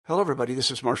Hello, everybody. This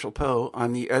is Marshall Poe.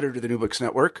 I'm the editor of the New Books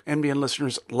Network. NBN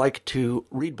listeners like to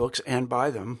read books and buy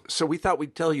them. So we thought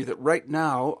we'd tell you that right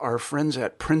now, our friends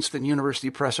at Princeton University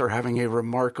Press are having a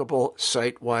remarkable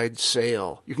site-wide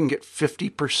sale. You can get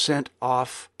 50%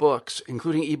 off books,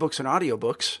 including ebooks and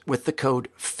audiobooks, with the code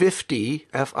 50,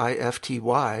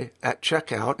 F-I-F-T-Y, at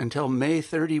checkout until May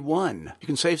 31. You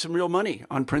can save some real money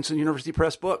on Princeton University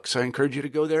Press books. I encourage you to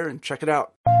go there and check it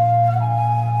out.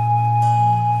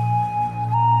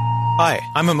 Hi,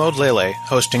 I'm Amod Lele,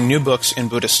 hosting New Books in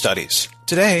Buddhist Studies.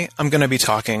 Today, I'm going to be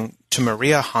talking to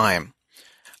Maria Heim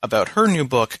about her new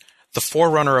book, The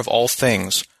Forerunner of All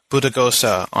Things,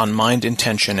 Buddhaghosa on Mind,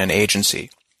 Intention, and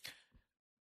Agency.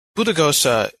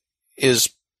 Buddhaghosa is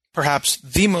perhaps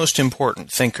the most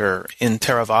important thinker in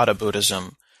Theravada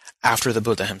Buddhism after the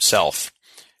Buddha himself,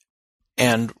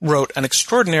 and wrote an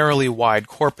extraordinarily wide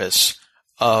corpus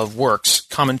of works,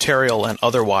 commentarial and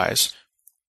otherwise,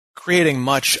 creating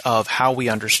much of how we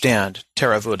understand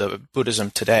Theravada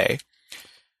Buddhism today.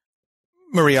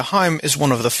 Maria Heim is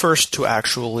one of the first to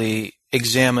actually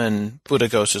examine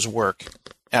Buddhaghosa's work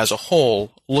as a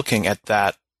whole, looking at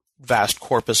that vast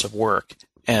corpus of work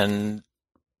and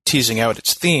teasing out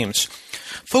its themes,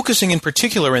 focusing in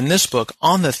particular in this book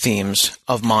on the themes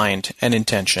of mind and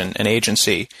intention and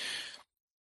agency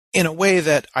in a way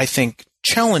that I think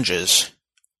challenges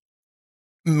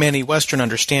many Western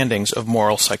understandings of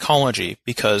moral psychology,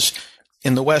 because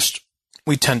in the West,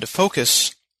 we tend to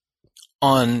focus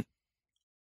on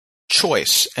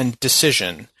choice and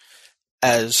decision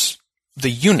as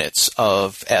the units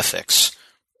of ethics.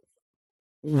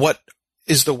 What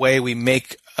is the way we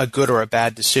make a good or a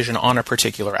bad decision on a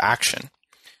particular action?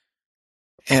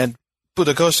 And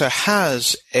Buddhaghosa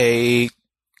has a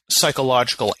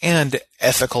psychological and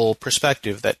ethical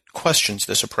perspective that questions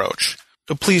this approach.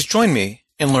 So please join me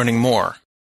in learning more.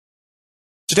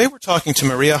 Today we're talking to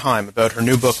Maria Heim about her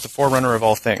new book, The Forerunner of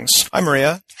All Things. Hi,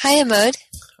 Maria. Hi, Amod.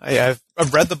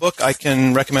 I've read the book. I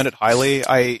can recommend it highly.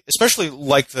 I especially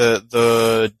like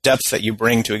the depth that you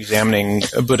bring to examining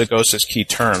Buddhaghosa's key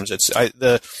terms.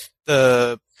 The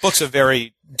book's a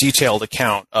very detailed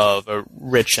account of a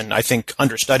rich and, I think,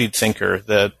 understudied thinker.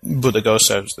 The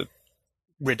Buddhaghosa is the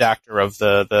redactor of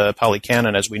the Pali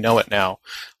Canon as we know it now,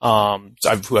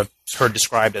 who I've heard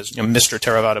described as Mr.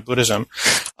 Theravada Buddhism.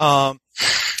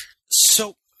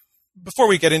 So before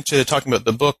we get into talking about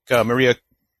the book, Maria,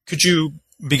 could you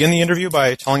begin the interview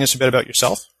by telling us a bit about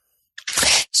yourself?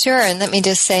 Sure, and let me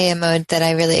just say, Amod, that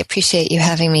I really appreciate you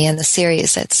having me in the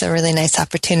series. It's a really nice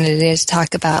opportunity to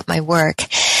talk about my work.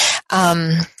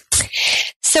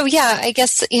 So yeah, I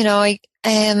guess,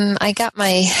 I got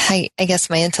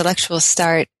my intellectual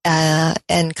start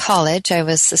in college. I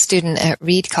was a student at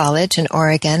Reed College in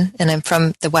Oregon, and I'm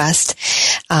from the West.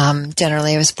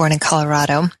 Generally, I was born in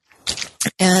Colorado.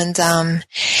 And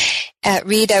at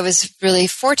Reed, I was really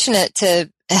fortunate to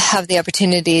have the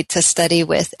opportunity to study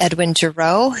with Edwin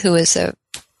Giraud, who is a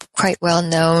quite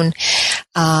well-known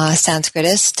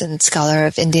Sanskritist and scholar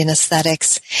of Indian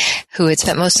aesthetics, who had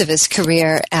spent most of his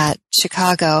career at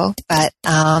Chicago, but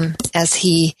as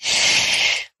he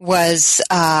was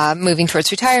moving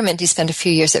towards retirement, he spent a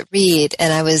few years at Reed,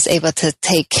 and I was able to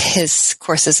take his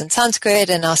courses in Sanskrit,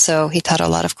 and also he taught a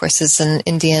lot of courses in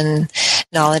Indian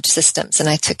knowledge systems, and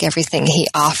I took everything he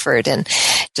offered and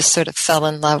just sort of fell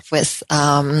in love with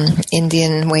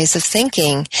Indian ways of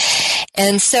thinking.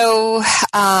 And so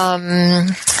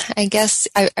I guess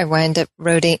I wound up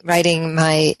writing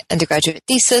my undergraduate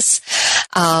thesis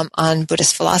on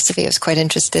Buddhist philosophy. I was quite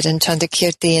interested in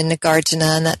Chandrakirti and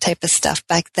Nagarjuna and that type of stuff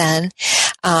back then.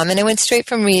 And I went straight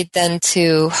from Reed then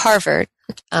to Harvard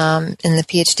in the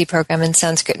PhD program in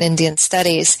Sanskrit and Indian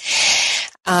Studies.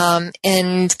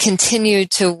 And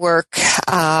continued to work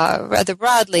rather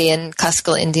broadly in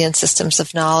classical Indian systems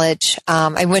of knowledge.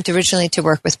 I went originally to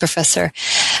work with Professor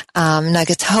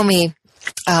Nagatomi,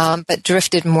 but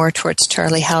drifted more towards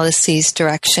Charlie Hallisey's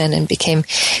direction and became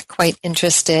quite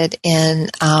interested in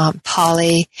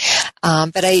Pali.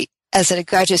 But as a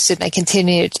graduate student, I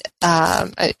continued.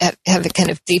 I have a kind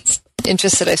of deep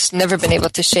interest that I've never been able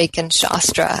to shake in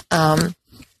Shastra.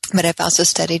 But I've also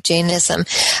studied Jainism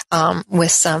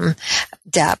with some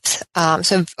depth.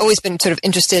 So I've always been sort of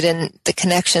interested in the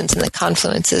connections and the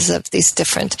confluences of these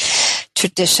different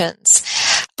traditions,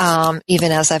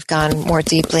 even as I've gone more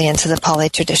deeply into the Pali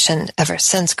tradition ever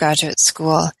since graduate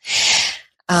school.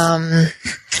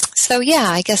 So yeah,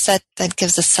 I guess that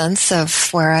gives a sense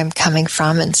of where I'm coming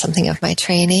from and something of my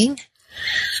training.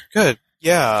 Good.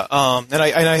 Yeah. And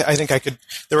I think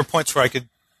there were points where I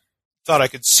thought I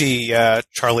could see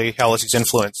Charlie Hallisey's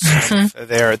influence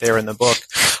there in the book.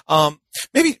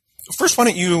 Maybe first, why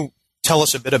don't you tell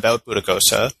us a bit about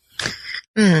Buddhaghosa.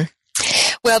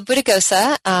 Well,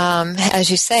 Buddhaghosa,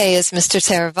 as you say, is Mr.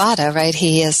 Theravada, right?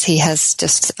 He has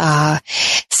just,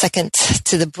 second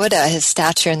to the Buddha. His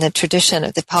stature in the tradition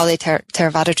of the Pali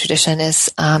Theravada tradition is,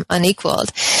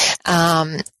 unequaled.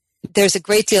 There's a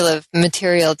great deal of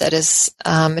material that is,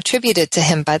 attributed to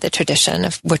him by the tradition,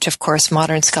 of which, of course,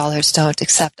 modern scholars don't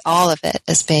accept all of it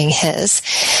as being his.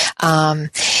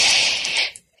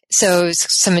 So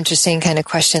some interesting kind of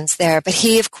questions there. But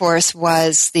he, of course,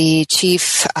 was the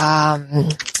chief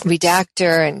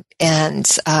redactor and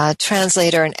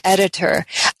translator and editor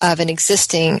of an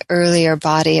existing earlier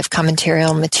body of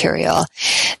commentarial material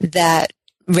that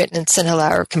written in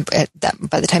Sinhala, or that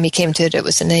by the time he came to it, it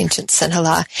was an ancient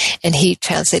Sinhala, and he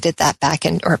translated that back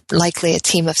in, or likely a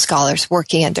team of scholars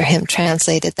working under him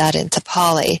translated that into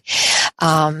Pali,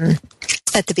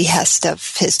 at the behest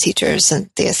of his teachers and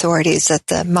the authorities at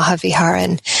the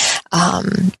Mahaviharan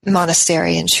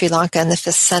monastery in Sri Lanka in the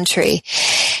 5th century.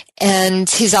 And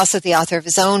he's also the author of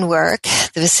his own work,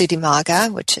 the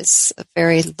Visuddhimagga, which is a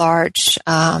very large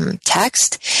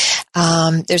text.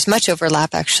 There's much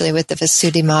overlap, actually, with the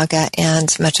Visuddhimagga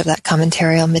and much of that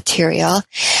commentarial material.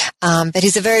 But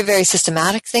he's a very, very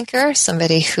systematic thinker,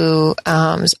 somebody who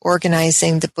is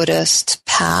organizing the Buddhist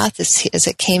path as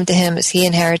it came to him, as he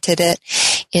inherited it,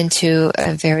 into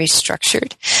a very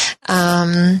structured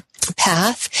path.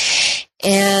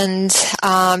 And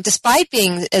despite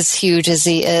being as huge as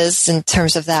he is in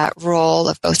terms of that role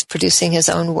of both producing his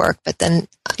own work, but then,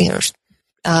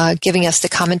 giving us the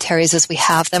commentaries as we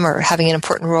have them, or having an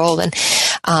important role in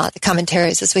the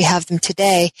commentaries as we have them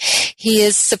today, he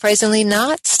is surprisingly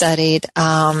not studied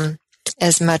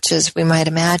as much as we might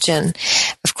imagine.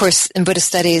 Of course, in Buddhist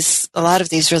studies, a lot of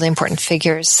these really important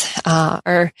figures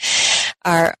are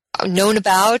known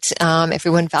about.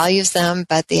 Everyone values them,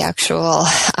 but the actual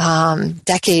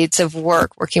decades of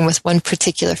working with one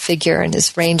particular figure and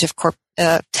his range of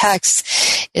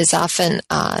texts is often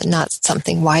not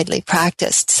something widely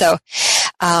practiced. So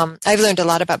I've learned a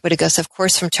lot about Buddhaghosa, of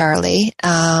course, from Charlie,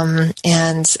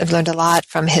 and I've learned a lot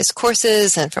from his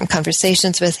courses and from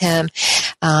conversations with him.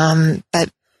 But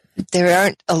there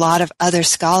aren't a lot of other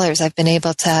scholars I've been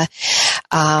able to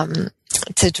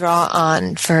draw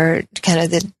on for kind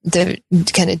of the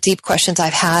kind of deep questions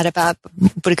I've had about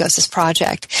Buddhaghosa's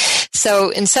project. So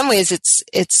in some ways it's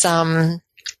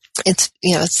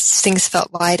things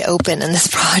felt wide open in this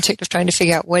project of trying to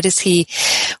figure out what is he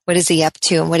up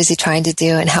to, and what is he trying to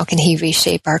do, and how can he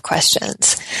reshape our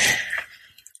questions.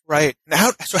 Right.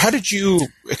 So how did you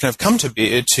kind of come to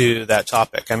that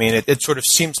topic? I mean, it sort of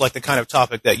seems like the kind of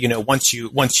topic that, once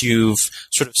you've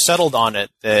sort of settled on it,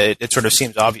 that it sort of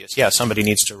seems obvious. Yeah, somebody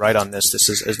needs to write on this. This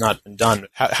has not been done.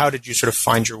 How did you sort of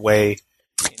find your way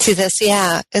to this?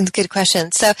 Yeah, good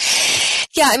question. So,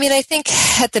 yeah, I mean, I think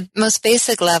at the most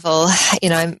basic level,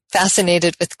 I'm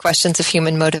fascinated with questions of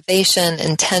human motivation,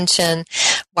 intention,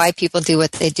 why people do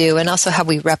what they do, and also how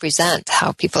we represent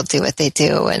how people do what they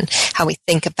do, and how we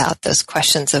think about those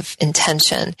questions of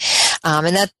intention.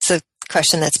 And that's a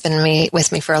question that's been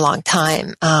with me for a long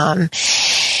time. And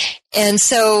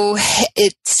so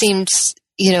it seems,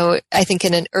 I think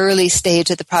in an early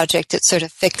stage of the project, it sort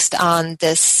of fixed on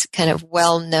this kind of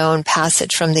well-known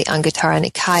passage from the Anguttara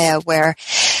Nikaya, where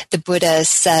the Buddha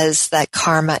says that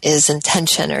karma is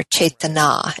intention, or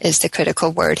cetana is the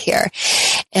critical word here.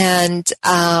 And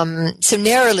so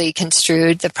narrowly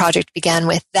construed, the project began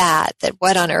with that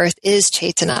what on earth is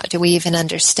cetana? Do we even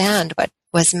understand what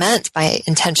was meant by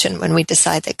intention when we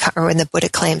decide or when the Buddha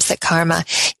claims that karma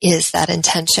is that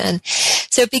intention?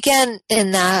 So it began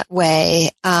in that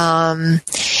way,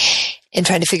 in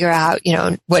trying to figure out,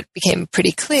 what became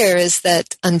pretty clear is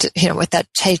that, what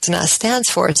that cetana stands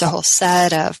for is a whole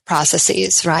set of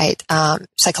processes, right?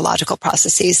 Psychological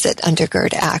processes that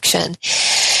undergird action.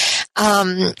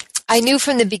 I knew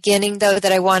from the beginning, though,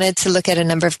 that I wanted to look at a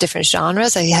number of different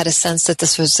genres. I had a sense that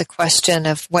this was a question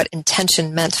of what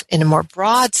intention meant in a more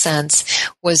broad sense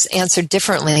was answered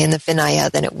differently in the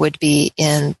Vinaya than it would be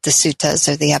in the suttas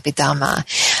or the Abhidhamma,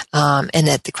 and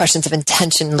that the questions of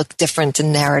intention look different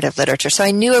in narrative literature. So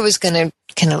I knew I was going to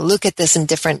kind of look at this in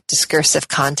different discursive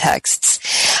contexts.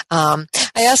 I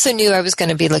also knew I was going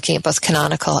to be looking at both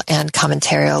canonical and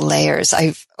commentarial layers.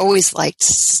 I've always liked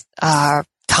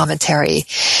commentary.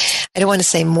 I don't want to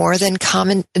say more than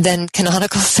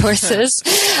canonical sources.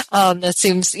 That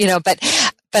seems,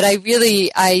 But I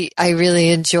really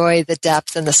enjoy the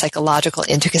depth and the psychological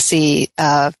intricacy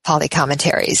of Pali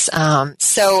commentaries.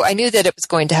 So I knew that it was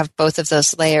going to have both of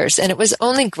those layers, and it was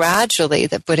only gradually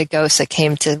that Buddhaghosa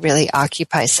came to really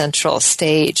occupy central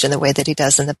stage in the way that he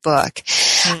does in the book.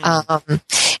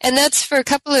 And that's for a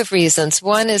couple of reasons.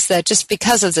 One is that just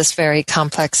because of this very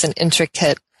complex and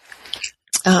intricate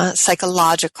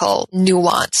psychological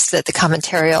nuance that the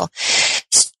commentarial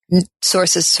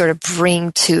sources sort of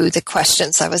bring to the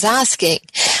questions I was asking.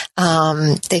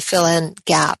 They fill in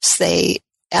gaps. They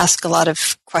ask a lot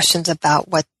of questions about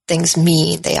what things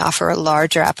mean. They offer a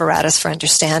larger apparatus for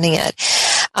understanding it.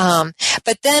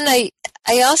 But then I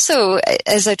also,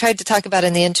 as I tried to talk about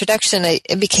in the introduction, I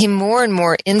became more and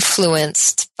more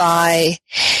influenced by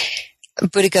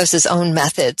Buddhaghosa's own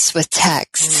methods with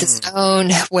texts, his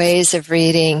own ways of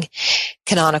reading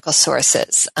canonical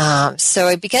sources. So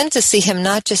I began to see him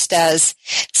not just as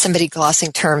somebody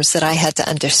glossing terms that I had to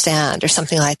understand or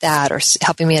something like that, or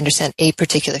helping me understand a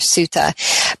particular sutta,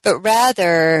 but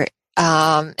rather,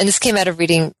 and this came out of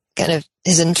reading kind of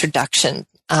his introduction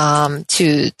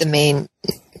to the main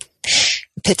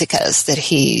Pitakas that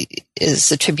he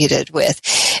is attributed with,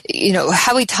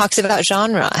 how he talks about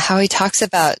genre, how he talks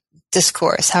about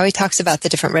discourse, how he talks about the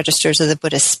different registers of the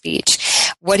Buddha's speech,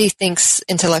 what he thinks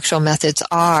intellectual methods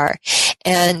are.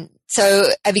 And so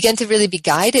I began to really be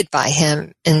guided by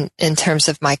him in terms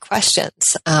of my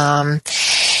questions. The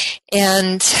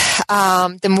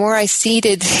more I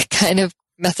ceded kind of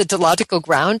methodological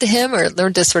ground to him, or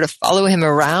learned to sort of follow him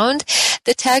around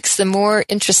the text, the more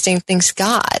interesting things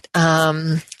got,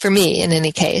 for me in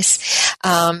any case.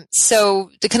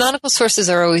 So the canonical sources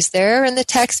are always there in the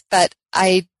text, but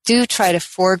I do try to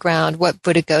foreground what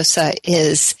Buddhaghosa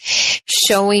is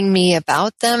showing me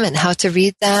about them and how to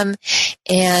read them.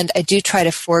 And I do try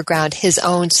to foreground his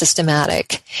own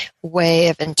systematic way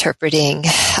of interpreting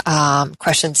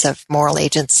questions of moral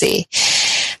agency.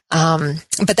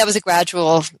 But that was a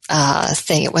gradual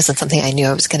thing. It wasn't something I knew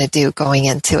I was going to do going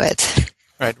into it.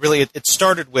 Right. Really, it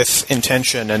started with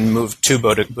intention and moved to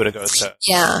Buddhaghosa.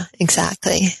 Yeah,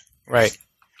 exactly. Right.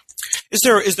 Is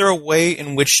there a way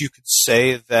in which you could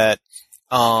say that,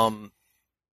 in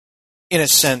a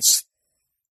sense,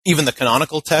 even the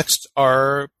canonical texts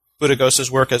are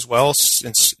Buddhaghosa's work as well,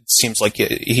 since it seems like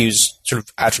he's sort of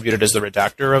attributed as the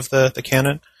redactor of the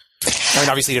canon? I mean,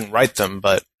 obviously he didn't write them,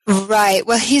 but... Right.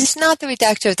 Well, he's not the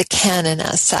redactor of the canon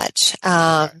as such.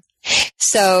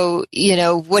 So,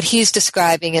 what he's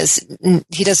describing is,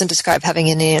 he doesn't describe having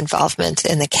any involvement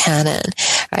in the canon,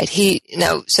 right?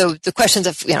 So the questions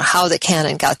of, how the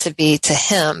canon got to be to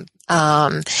him,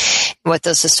 what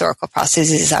those historical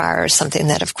processes are, is something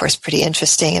that, of course, pretty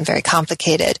interesting and very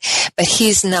complicated. But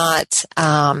he's not,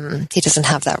 he doesn't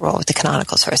have that role with the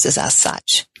canonical sources as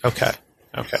such. Okay.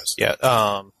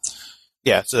 Yeah.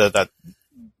 Yeah. So that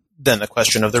then the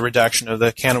question of the redaction of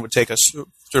the canon would take us sort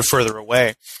of further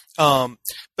away. But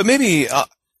maybe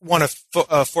want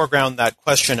to foreground that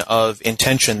question of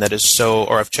intention that is so,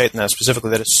 or of Chaitanya specifically,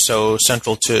 that is so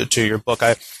central to your book.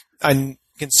 I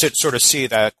can sort of see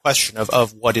that question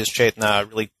of what is Chaitanya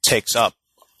really takes up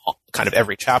kind of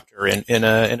every chapter in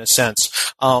a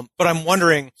sense. But I'm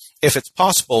wondering if it's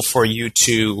possible for you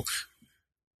to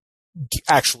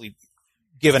actually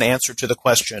give an answer to the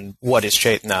question, what is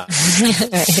Chaitanya?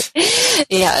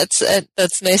 Yeah,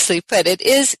 that's nicely put. It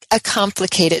is a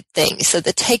complicated thing. So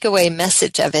the takeaway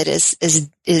message of it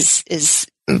is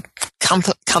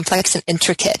complex and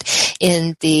intricate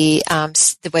in the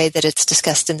way that it's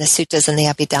discussed in the suttas and the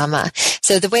Abhidhamma.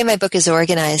 So the way my book is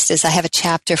organized is I have a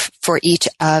chapter for each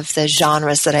of the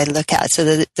genres that I look at. So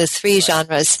the three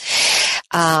genres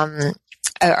are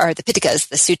the Pitakas,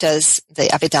 the suttas, the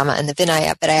Abhidhamma, and the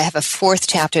Vinaya. But I have a fourth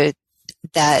chapter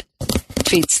that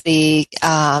treats the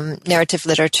narrative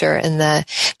literature in the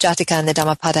Jataka and the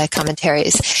Dhammapada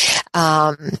commentaries.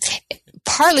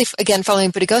 Partly, again,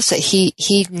 following Buddhaghosa,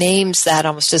 he names that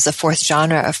almost as a fourth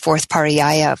genre, a fourth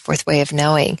pariyaya, a fourth way of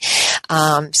knowing.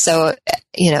 So,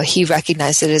 he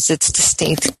recognized it as its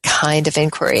distinct kind of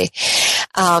inquiry.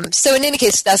 So in any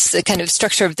case, that's the kind of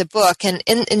structure of the book. And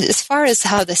as far as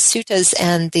how the suttas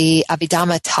and the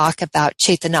Abhidhamma talk about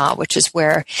Chaitanya, which is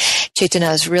where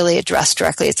Chaitanya is really addressed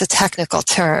directly, it's a technical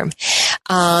term.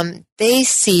 They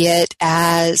see it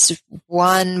as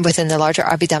one within the larger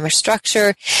Abhidhamma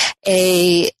structure,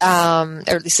 or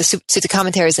at least the sutta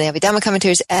commentaries and the Abhidhamma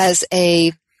commentaries, as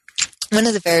one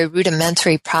of the very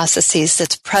rudimentary processes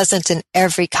that's present in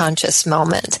every conscious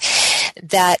moment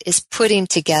that is putting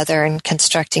together and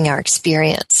constructing our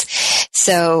experience.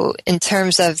 So in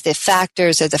terms of the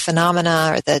factors or the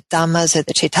phenomena or the dhammas or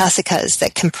the chaitasikas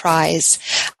that comprise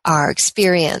our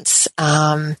experience,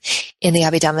 in the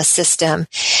Abhidhamma system,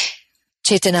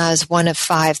 Chaitanya is one of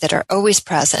 5 that are always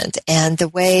present. And the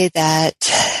way that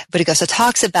Buddhaghosa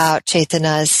talks about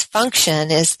Chaitanya's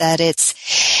function is that it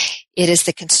is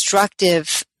the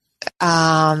constructive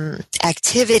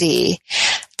activity,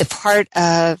 the part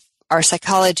of our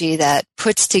psychology that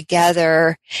puts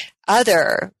together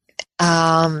other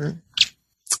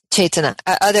Chaitanya,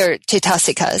 other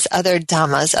Chaitasikas, other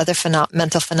Dhammas, other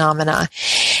mental phenomena,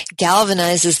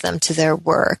 galvanizes them to their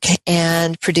work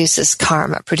and produces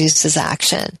karma, produces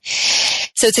action.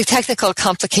 So it's a technical,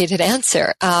 complicated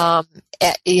answer.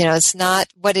 It's not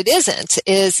what it isn't,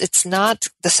 it's not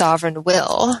the sovereign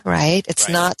will, right? It's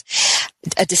not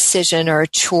a decision or a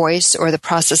choice or the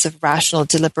process of rational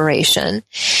deliberation.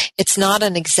 It's not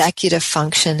an executive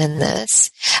function in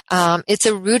this. It's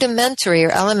a rudimentary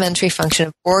or elementary function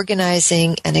of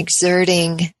organizing and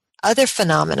exerting other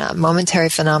phenomena, momentary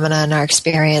phenomena in our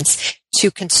experience to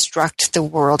construct the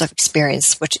world of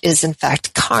experience, which is in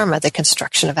fact karma, the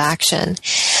construction of action.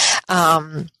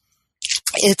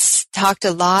 It's talked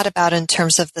a lot about in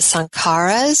terms of the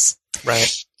sankharas.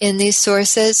 Right. In these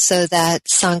sources, so that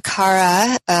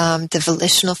sankhara, the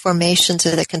volitional formations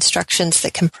or the constructions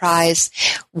that comprise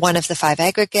one of the 5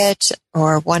 aggregates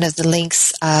or one of the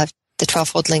links of the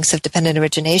 12-fold links of dependent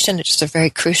origination, which is a very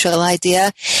crucial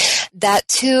idea. That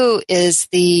too is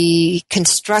the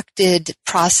constructed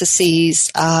processes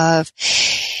of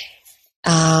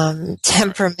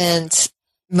temperament,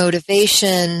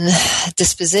 motivation,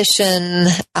 disposition,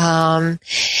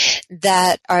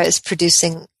 that is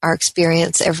producing our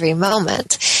experience every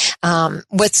moment.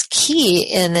 What's key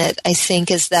in it, I think,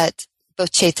 is that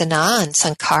both Chaitanya and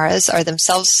Sankharas are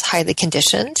themselves highly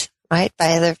conditioned, right,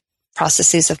 by the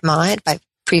processes of mind, by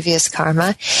previous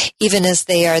karma, even as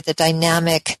they are the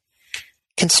dynamic,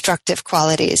 constructive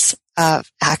qualities of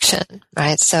action,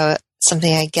 right? So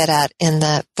something I get at in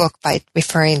the book by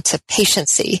referring to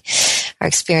patiency. Our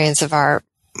experience of our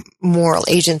moral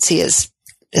agency is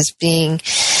being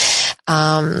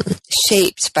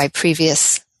shaped by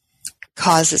previous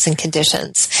causes and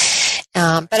conditions.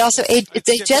 But also it's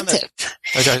agentive.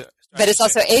 But it's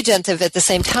also agentive at the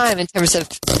same time in terms of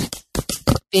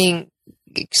being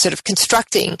sort of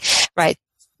constructing, right,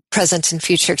 present and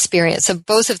future experience. So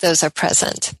both of those are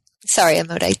present. Sorry,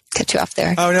 Amod, I cut you off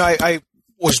there. Oh, no, I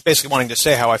was basically wanting to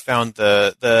say how I found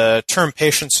the term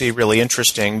patiency really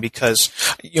interesting because,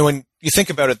 when you think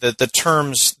about it, the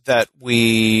terms that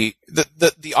the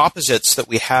opposites that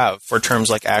we have for terms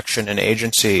like action and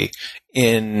agency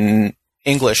in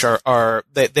English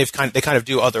they kind of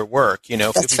do other work,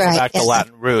 if we go back to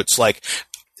Latin roots, like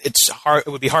it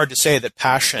would be hard to say that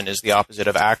passion is the opposite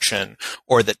of action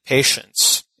or that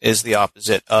patience is the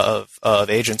opposite of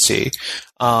agency,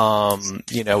 or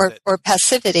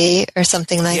passivity or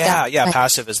something like that. Yeah, right.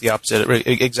 Passive is the opposite.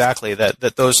 Exactly.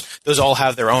 That those all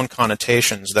have their own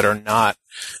connotations that are not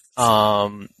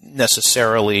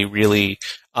necessarily really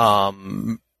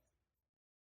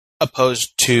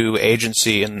opposed to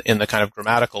agency in the kind of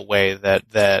grammatical way that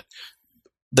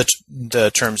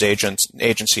the terms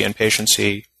agency and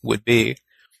patiency would be.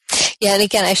 Yeah, and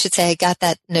again, I should say I got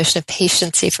that notion of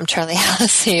patiency from Charlie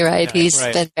Halsey, right? Yeah, He's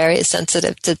been very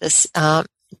sensitive to this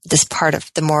this part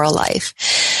of the moral life.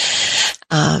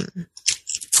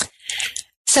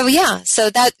 So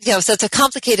it's a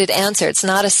complicated answer. It's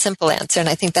not a simple answer, and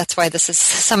I think that's why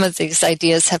some of these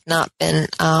ideas have not been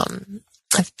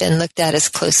looked at as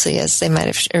closely as they might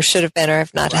have or should have been, or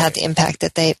have not had the impact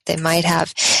that they might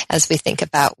have as we think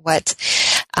about what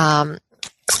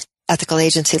ethical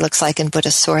agency looks like in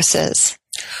Buddhist sources.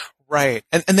 Right.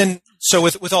 And then, so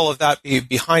with all of that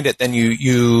behind it, then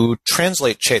you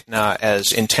translate Chaitanya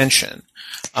as intention.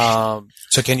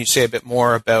 So can you say a bit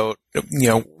more about,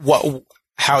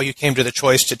 how you came to the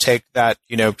choice to take that,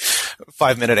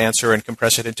 5-minute answer and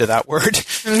compress it into that word?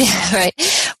 Yeah, right.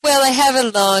 Well, I have a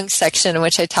long section in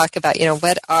which I talk about,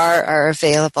 what are our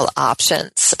available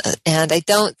options. And I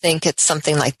don't think it's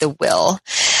something like the will,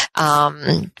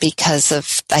 because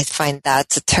I find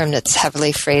that's a term that's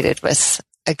heavily freighted with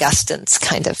Augustine's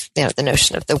kind of, the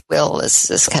notion of the will is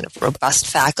this kind of robust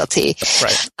faculty.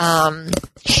 Right.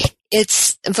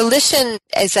 It's volition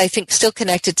is, I think, still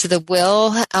connected to the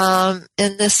will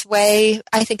in this way.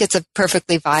 I think it's a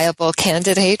perfectly viable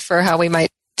candidate for how we might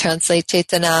translate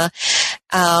Chaitanya.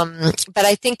 But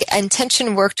I think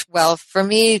intention worked well for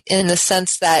me in the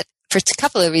sense that, for a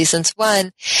couple of reasons.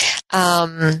 One,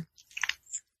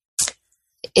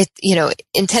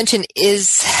 intention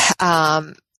is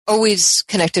always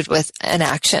connected with an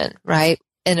action, right?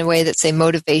 In a way that, say,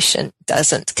 motivation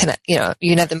doesn't connect. You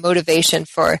can have the motivation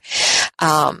for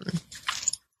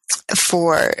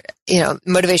for,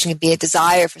 motivation can be a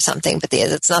desire for something, but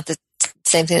it's not the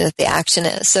same thing that the action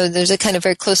is. So there's a kind of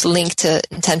very close link to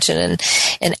intention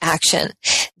and action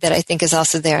that I think is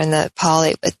also there in the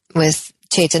Pali with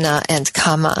Cetana and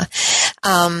Kama.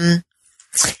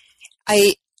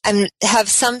 I have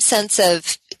some sense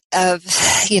of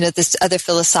this other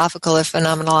philosophical or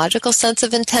phenomenological sense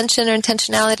of intention or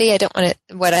intentionality. I don't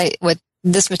want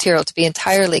this material to be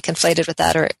entirely conflated with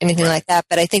that or anything like that,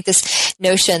 but I think this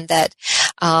notion that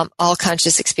all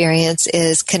conscious experience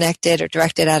is connected or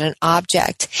directed at an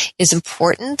object is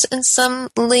important in some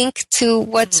link to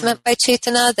what's meant by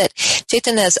Cetana, that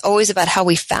Cetana is always about how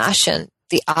we fashion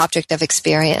the object of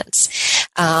experience.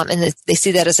 And they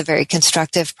see that as a very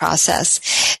constructive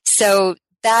process. So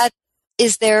that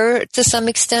is there to some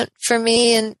extent for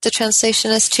me in the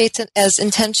translation as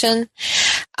intention.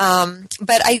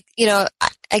 But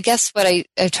I guess what I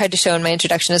tried to show in my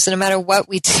introduction is that no matter what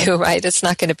we do, right, it's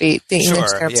not going to be, the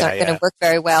English terms aren't going to work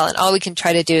very well. And all we can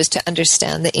try to do is to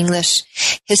understand the English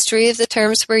history of the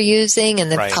terms we're using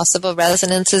and the possible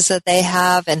resonances that they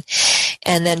have. And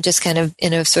then just kind of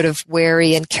in a sort of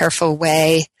wary and careful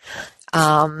way,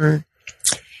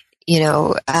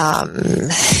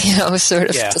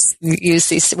 just use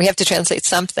these. We have to translate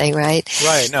something, right?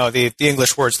 Right. No, the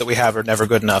English words that we have are never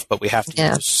good enough, but we have to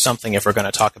use something if we're going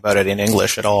to talk about it in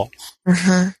English at all.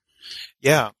 Mm-hmm.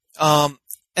 Yeah.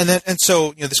 And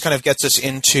so this kind of gets us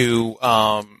into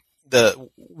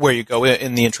where you go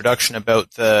in the introduction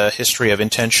about the history of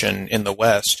intention in the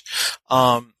West.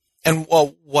 What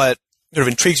sort of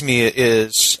intrigues me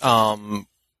is sort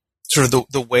of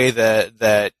the way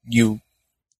that you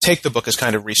take the book as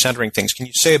kind of recentering things. Can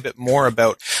you say a bit more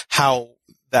about how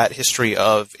that history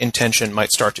of intention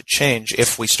might start to change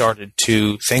if we started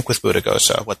to think with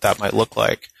Buddhaghosa, what that might look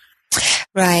like?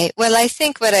 Right. Well, I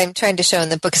think what I'm trying to show in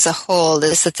the book as a whole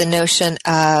is that the notion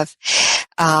of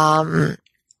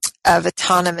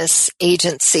autonomous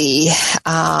agency,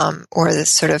 or the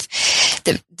sort of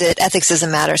that ethics is a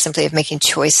matter simply of making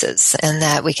choices, and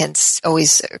that we can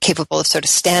always are capable of sort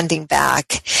of standing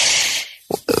back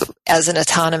as an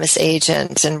autonomous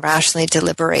agent and rationally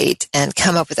deliberate and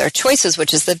come up with our choices,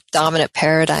 which is the dominant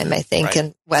paradigm, I think,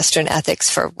 in Western ethics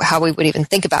for how we would even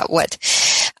think about what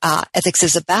ethics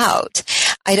is about.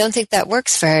 I don't think that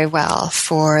works very well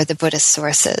for the Buddhist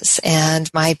sources,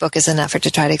 and my book is an effort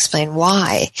to try to explain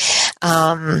why.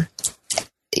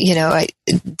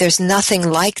 There's nothing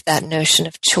like that notion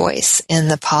of choice in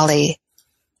the Pali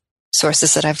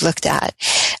sources that I've looked at.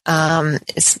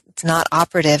 It's not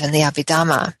operative in the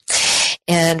Abhidhamma.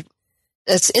 And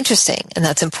it's interesting, and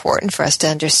that's important for us to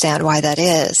understand why that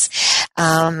is.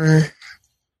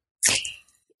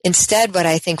 Instead, what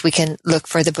I think we can look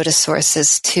for the Buddhist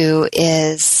sources to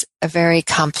is a very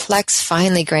complex,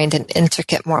 finely grained and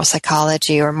intricate moral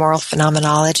psychology or moral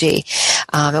phenomenology,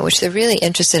 in which they're really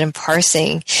interested in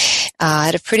parsing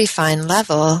at a pretty fine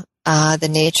level the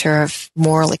nature of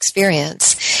moral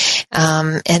experience.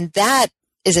 And that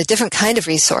is a different kind of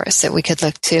resource that we could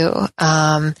look to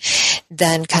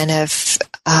than kind of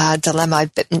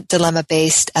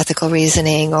dilemma-based ethical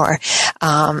reasoning or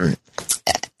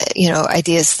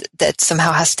ideas that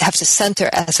somehow have to center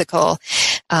ethical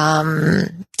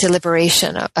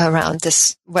deliberation around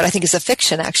this, what I think is a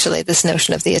fiction, actually, this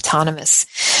notion of the autonomous,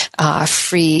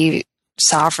 free,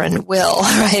 sovereign will,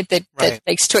 right? That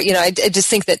makes choice. I just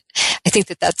think that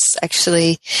that's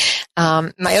actually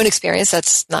my own experience.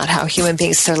 That's not how human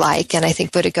beings are like, and I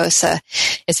think Buddhaghosa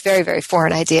is very, very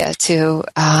foreign idea to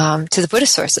the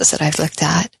Buddhist sources that I've looked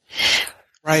at.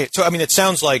 Right. So, I mean, it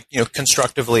sounds like,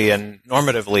 constructively and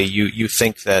normatively, you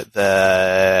think that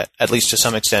at least to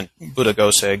some extent,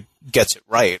 Buddhaghosa gets it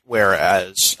right,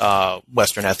 whereas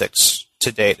Western ethics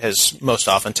to date has most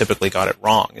often typically got it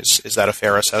wrong. Is that a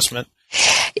fair assessment?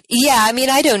 Yeah, I mean,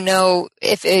 I don't know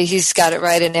if he's got it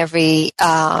right in every way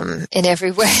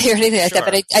or anything like that,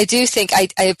 but I do think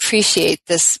I appreciate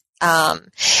this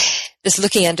this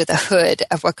looking under the hood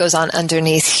of what goes on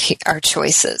underneath our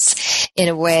choices in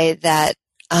a way that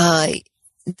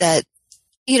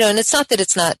and it's not that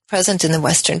it's not present in the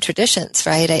Western traditions,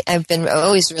 right? I've been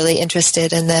always really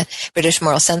interested in the British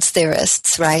moral sense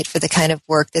theorists, right, for the kind of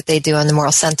work that they do on the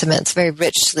moral sentiments, very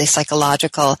richly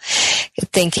psychological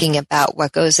thinking about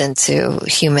what goes into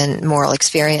human moral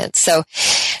experience. So,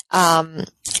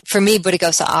 for me,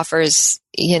 Buddhaghosa offers,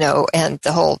 and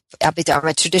the whole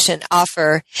Abhidharma tradition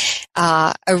offer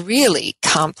a really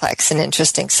complex and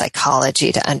interesting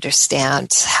psychology to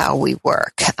understand how we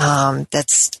work.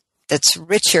 That's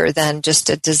richer than just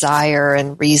a desire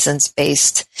and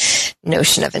reasons-based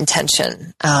notion of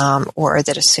intention, or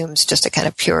that assumes just a kind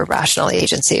of pure rational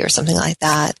agency or something like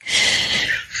that.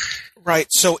 Right.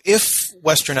 So if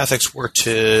Western ethics were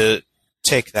to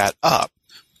take that up,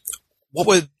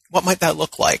 what might that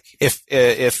look like?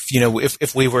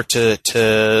 If we were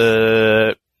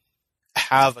to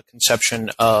have a conception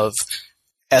of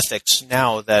ethics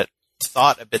now that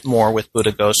thought a bit more with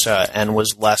Buddhaghosa and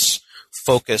was less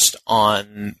focused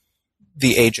on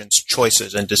the agent's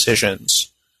choices and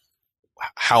decisions,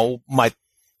 how might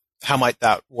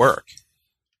that work?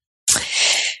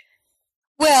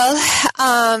 Well,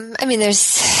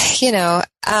 there's,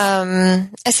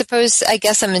 I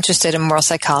guess I'm interested in moral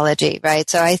psychology, right?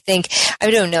 So I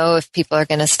don't know if people are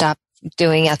going to stop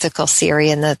doing ethical theory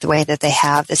in the way that they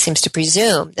have. That seems to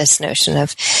presume this notion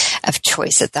of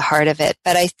choice at the heart of it.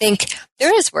 But I think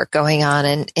there is work going on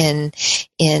in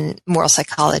moral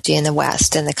psychology in the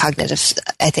West, and I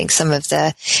think some of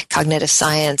the cognitive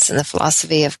science and the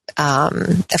philosophy of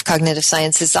cognitive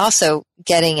science is also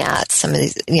getting at some of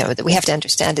these, that we have to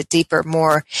understand a deeper,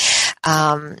 more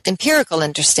empirical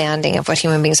understanding of what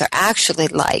human beings are actually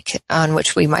like, on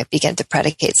which we might begin to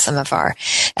predicate some of our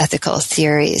ethical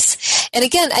theories. And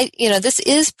again, this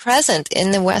is present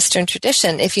in the Western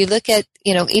tradition. If you look at,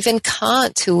 even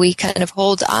Kant, who we kind of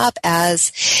hold up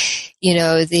as,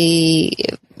 the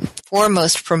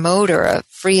foremost promoter of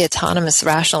free, autonomous,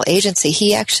 rational agency,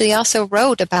 he actually also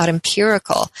wrote about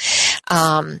empirical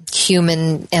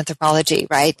human anthropology,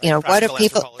 right? What are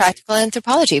people, practical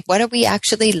anthropology? What are we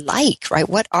actually like, right?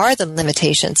 What are the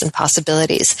limitations and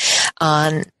possibilities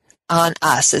on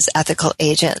us as ethical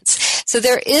agents? So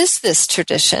there is this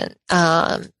tradition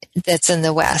that's in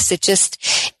the West. It just,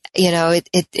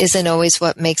 it isn't always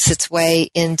what makes its way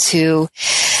into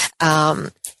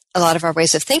a lot of our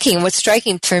ways of thinking. And what's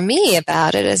striking for me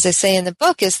about it, as I say in the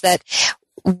book, is that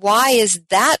why is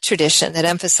that tradition that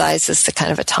emphasizes the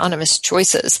kind of autonomous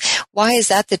choices? Why is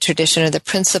that the tradition or the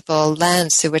principal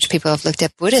lens through which people have looked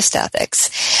at Buddhist ethics?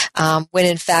 When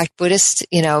in fact, Buddhist,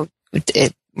 or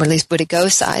at least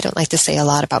Buddhaghosa, I don't like to say a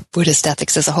lot about Buddhist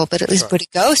ethics as a whole, but at least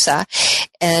Buddhaghosa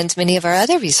and many of our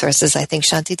other resources, I think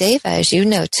Shantideva, as you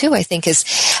know too, I think is,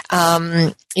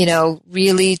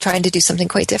 really trying to do something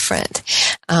quite different.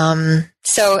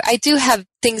 So I do have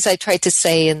things I tried to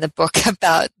say in the book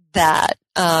about that,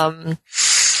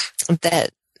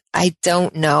 that I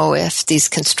don't know if these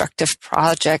constructive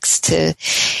projects to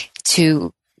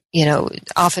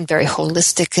often very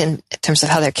holistic in terms of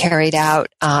how they're carried out,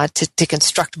 to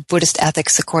construct Buddhist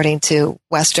ethics according to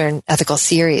Western ethical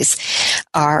theories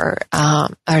are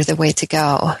the way to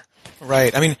go.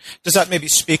 Right. Does that maybe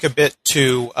speak a bit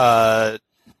to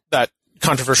that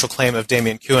controversial claim of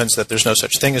Damien Kuhn's that there's no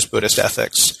such thing as Buddhist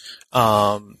ethics?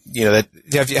 Have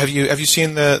you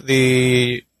seen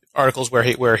the articles where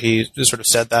he sort of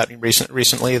said that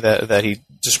recently that he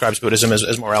describes Buddhism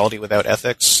as morality without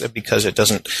ethics because it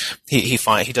doesn't he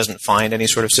doesn't find any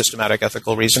sort of systematic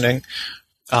ethical reasoning.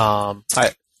 I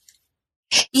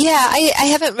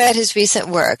haven't read his recent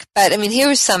work, but here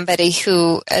was somebody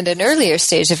who at an earlier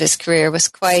stage of his career was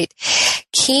quite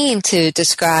keen to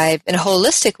describe in a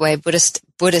holistic way Buddhist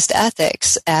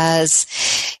ethics as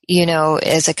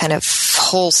as a kind of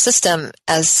whole system,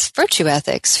 as virtue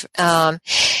ethics, and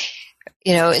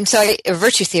so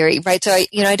virtue theory, right? So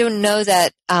I don't know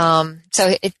that,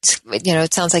 so it's,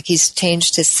 it sounds like he's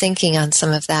changed his thinking on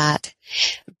some of that.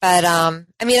 But, of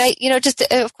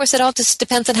course, it all just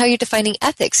depends on how you're defining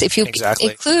ethics. If you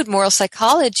include moral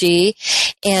psychology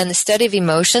and the study of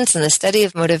emotions and the study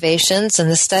of motivations and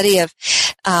the study of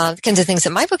the kinds of things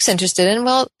that my book's interested in,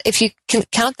 well, if you can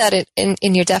count that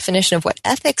in your definition of what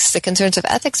ethics, the concerns of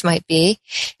ethics might be,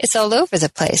 it's all over the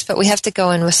place. But we have to go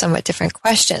in with somewhat different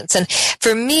questions. And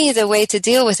for me, the way to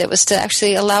deal with it was to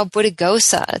actually allow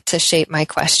Buddhaghosa to shape my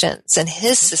questions and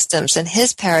his systems and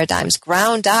his paradigms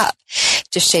ground up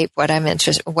to shape what I'm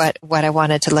interested, what I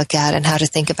wanted to look at and how to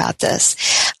think about this,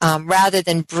 rather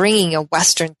than bringing a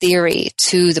Western theory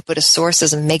to the Buddhist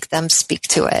sources and make them speak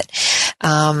to it.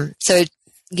 So,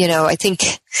 I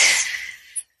think,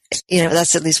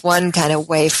 that's at least one kind of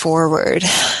way forward.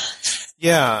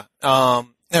 Yeah.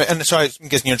 And so I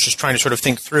guess, just trying to sort of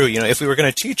think through, if we were going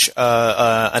to teach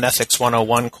an Ethics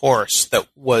 101 course that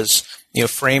was,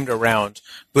 framed around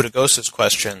Buddhaghosa's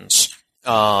questions,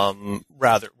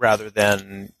 rather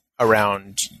than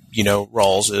around,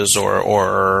 Rawls's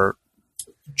or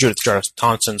Judith Jarvis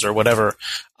Thompson's or whatever,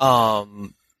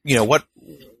 what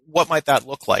might that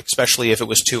look like, especially if it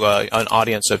was to an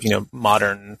audience of,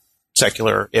 modern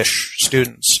secular-ish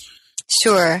students?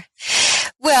 Sure.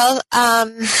 Well,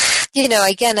 again,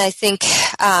 I think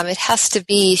it has to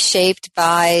be shaped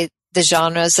by the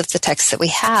genres of the texts that we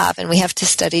have, and we have to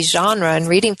study genre and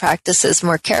reading practices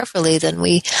more carefully than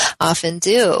we often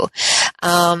do.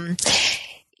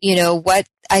 what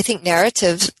I think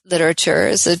narrative literature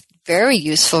is a very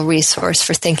useful resource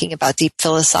for thinking about deep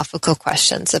philosophical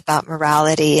questions about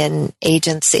morality and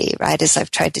agency, right? As I've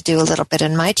tried to do a little bit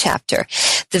in my chapter.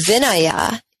 The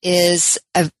Vinaya is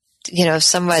a,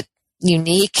 somewhat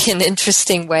unique and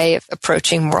interesting way of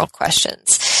approaching moral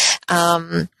questions.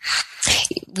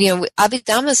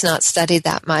 Abhidhamma is not studied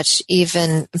that much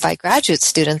even by graduate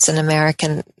students in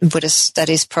American Buddhist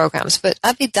studies programs, but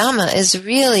Abhidhamma is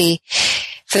really,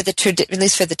 at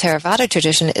least for the Theravada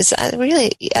tradition, is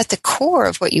really at the core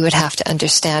of what you would have to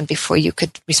understand before you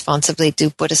could responsibly do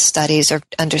Buddhist studies or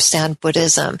understand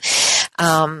Buddhism,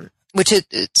 which is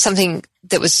something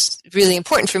that was really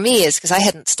important for me, is because I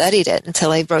hadn't studied it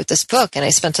until I wrote this book, and I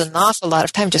spent an awful lot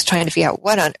of time just trying to figure out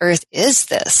what on earth is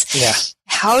this? Yeah.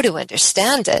 How to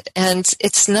understand it. And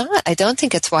it's not, I don't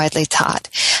think it's widely taught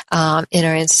in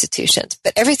our institutions.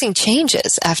 But everything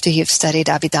changes after you've studied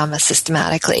Abhidhamma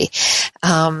systematically.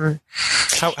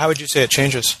 How would you say it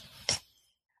changes?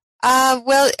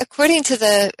 Well, according to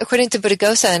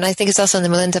Buddhaghosa, and I think it's also in the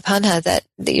Milinda Panha, that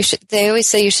they always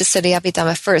say you should study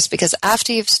Abhidhamma first, because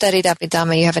after you've studied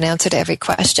Abhidhamma, you have an answer to every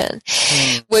question,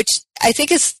 which I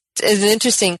think is an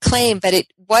interesting claim, but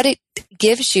what it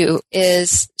gives you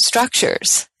is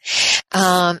structures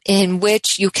in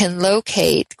which you can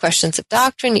locate questions of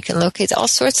doctrine, you can locate all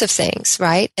sorts of things,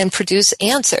 right, and produce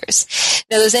answers.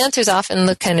 Now, those answers often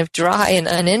look kind of dry and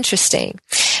uninteresting,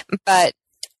 but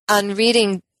on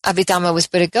reading Abhidhamma with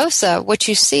Buddhaghosa, what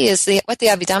you see is what the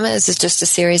Abhidhamma is just a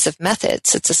series of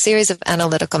methods. It's a series of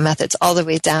analytical methods all the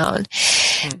way down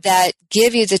that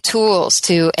give you the tools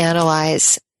to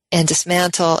analyze and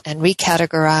dismantle and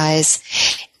recategorize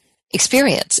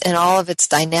experience and all of its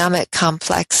dynamic,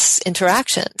 complex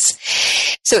interactions.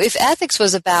 So if ethics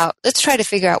was about, let's try to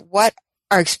figure out what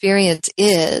our experience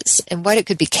is and what it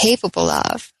could be capable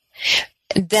of,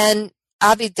 then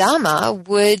Abhidhamma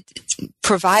would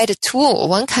provide a tool,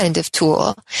 one kind of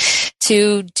tool,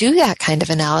 to do that kind of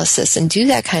analysis and do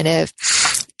that kind of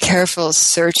careful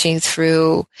searching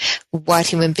through what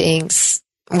human beings,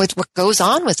 what goes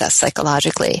on with us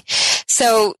psychologically.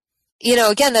 So,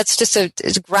 again, that's just a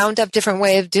ground up different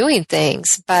way of doing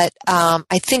things. But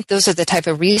I think those are the type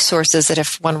of resources that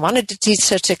if one wanted to teach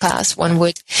such a class, one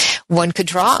could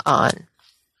draw on.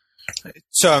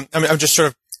 So I'm just sort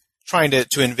of trying to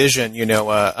envision,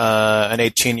 an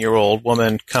 18-year-old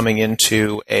woman coming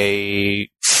into an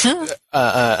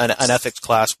ethics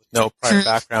class with no prior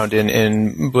background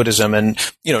in Buddhism, and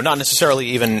not necessarily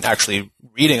even actually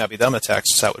reading Abhidhamma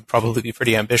texts. That would probably be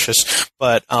pretty ambitious,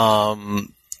 but having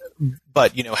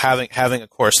a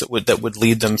course that would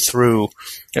lead them through,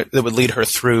 that would lead her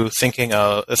through thinking,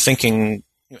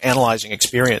 analyzing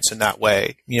experience in that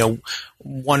way.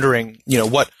 Wondering,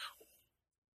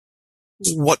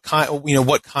 what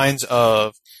kinds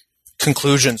of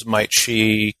conclusions might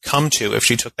she come to if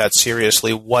she took that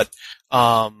seriously?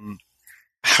 How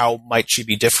might she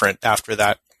be different after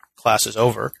that class is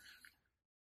over?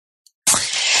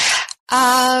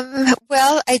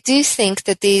 Well, I do think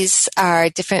that these are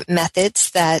different methods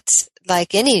that,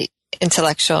 like any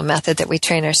intellectual method that we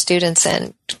train our students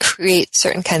in, create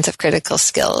certain kinds of critical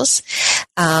skills.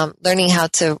 Learning how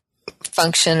to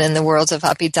function in the world of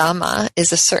Abhidhamma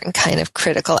is a certain kind of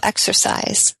critical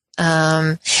exercise.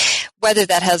 Whether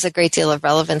that has a great deal of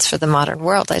relevance for the modern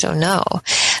world, I don't know.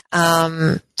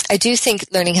 I do think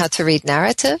learning how to read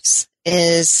narratives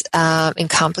is, in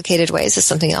complicated ways, is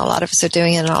something a lot of us are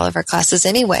doing in all of our classes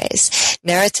anyways.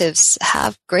 Narratives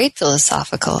have great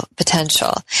philosophical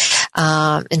potential,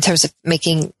 in terms of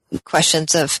making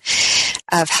questions of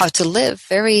how to live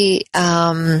very,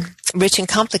 rich and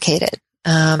complicated.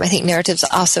 I think narratives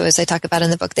also, as I talk about in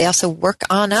the book, they also work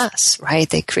on us, right?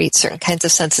 They create certain kinds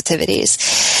of sensitivities.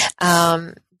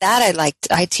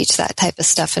 I teach that type of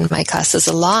stuff in my classes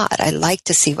a lot. I like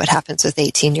to see what happens with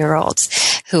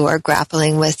 18-year-olds who are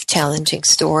grappling with challenging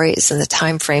stories and the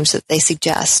time frames that they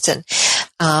suggest, and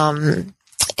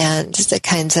the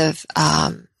kinds of,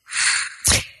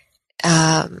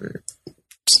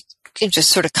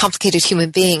 just sort of complicated human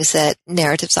beings that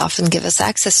narratives often give us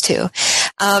access to.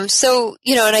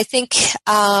 And I think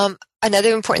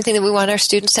another important thing that we want our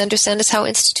students to understand is how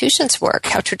institutions work,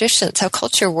 how traditions, how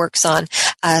culture works on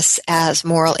us as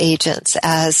moral agents,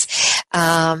 as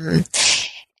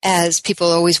people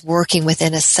always working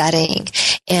within a setting.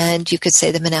 And you could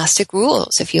say the monastic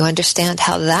rules, if you understand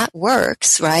how that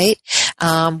works, right?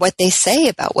 What they say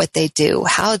about what they do,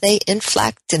 how they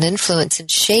inflect and influence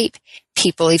and shape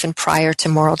people even prior to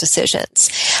moral decisions.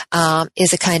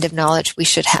 is a kind of knowledge we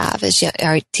should have as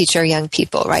teach our young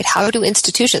people, right? How do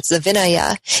institutions, the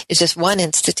Vinaya is just one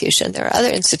institution. There are other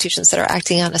institutions that are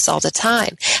acting on us all the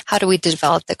time. How do we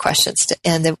develop the questions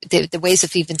and the ways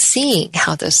of even seeing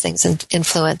how those things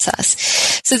influence us?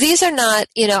 So these are not,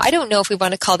 I don't know if we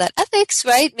want to call that ethics,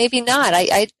 right? Maybe not.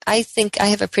 I think I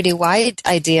have a pretty wide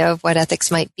idea of what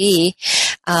ethics might be.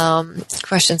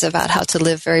 Questions about how to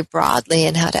live very broadly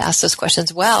and how to ask those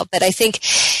questions well. But I think,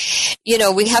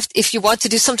 we have, if you want to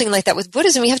do something like that with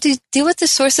Buddhism, we have to deal with the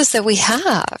sources that we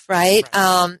have, right?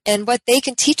 And what they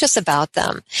can teach us about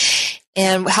them.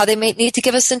 And how they might need to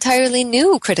give us entirely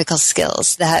new critical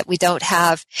skills that we don't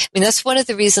have. I mean, that's one of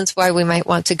the reasons why we might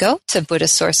want to go to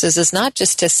Buddhist sources, is not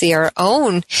just to see our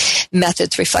own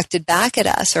methods reflected back at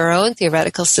us, our own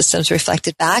theoretical systems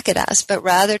reflected back at us, but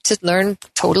rather to learn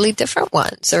totally different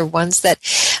ones, or ones that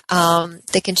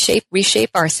they can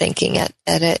reshape our thinking at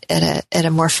a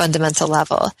more fundamental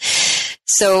level.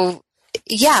 So,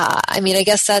 yeah, I mean, I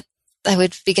guess that I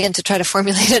would begin to try to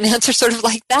formulate an answer sort of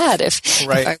like that if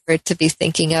I were to be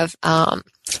thinking of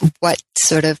what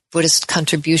sort of Buddhist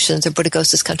contributions or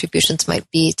Buddhaghosa's contributions might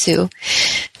be to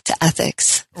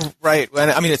ethics. Right.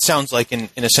 I mean, it sounds like in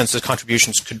a sense the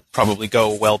contributions could probably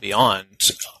go well beyond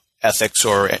ethics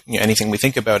or anything we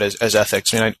think about as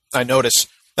ethics. I mean, I notice,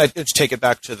 to take it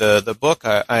back to the book,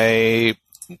 I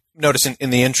notice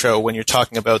in the intro when you're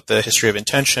talking about the history of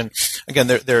intention, again,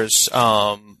 there's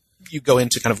you go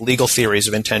into kind of legal theories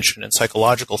of intention and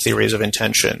psychological theories of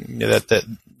intention, that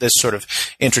this sort of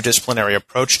interdisciplinary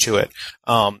approach to it.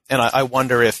 And I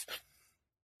wonder if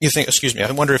you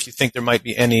think, there might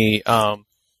be any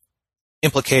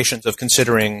implications of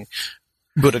considering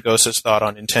Buddhaghosa's thought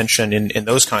on intention in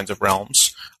those kinds of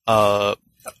realms of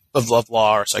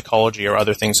law or psychology or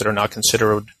other things that are not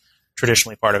considered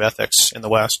traditionally part of ethics in the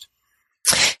West.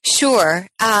 Sure.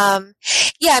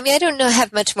 Yeah, I mean, I don't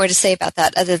have much more to say about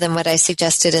that other than what I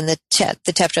suggested in the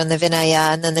chapter on the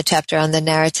Vinaya and then the chapter on the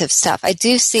narrative stuff. I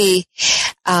do see,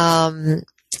 the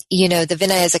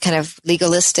Vinaya is a kind of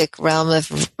legalistic realm of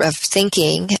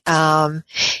thinking,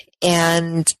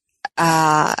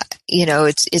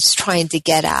 it's trying to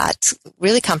get at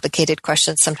really complicated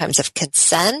questions sometimes of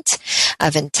consent,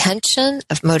 of intention,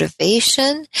 of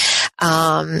motivation,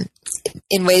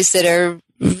 in ways that are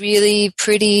really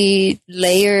pretty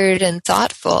layered and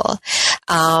thoughtful.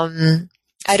 I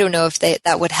don't know if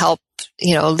that would help,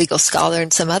 a legal scholar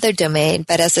in some other domain,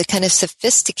 but as a kind of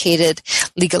sophisticated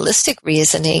legalistic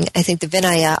reasoning, I think the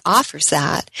Vinaya offers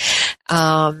that.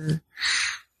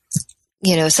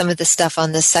 Some of the stuff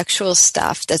on the sexual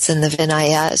stuff that's in the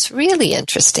Vinaya is really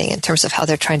interesting in terms of how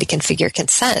they're trying to configure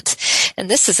consent. And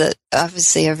this is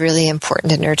obviously a really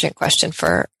important and urgent question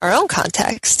for our own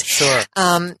context. Sure.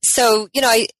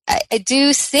 I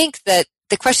do think that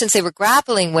the questions they were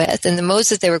grappling with and the modes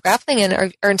that they were grappling in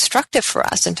are instructive for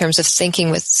us in terms of thinking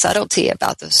with subtlety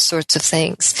about those sorts of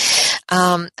things.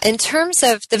 In terms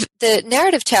of the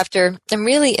narrative chapter, I'm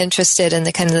really interested in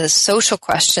the kind of the social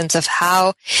questions of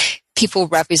how people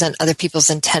represent other people's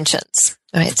intentions,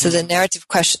 right? So the narrative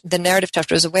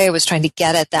chapter was a way I was trying to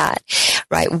get at that,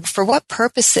 right? For what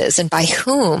purposes and by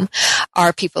whom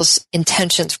are people's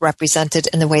intentions represented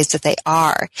in the ways that they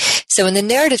are? So in the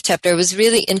narrative chapter, I was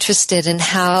really interested in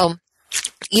how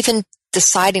even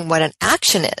deciding what an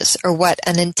action is or what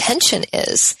an intention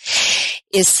is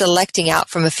selecting out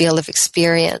from a field of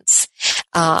experience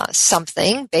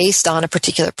something based on a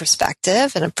particular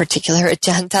perspective and a particular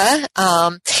agenda.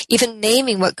 Even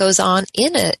naming what goes on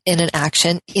in an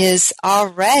action is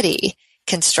already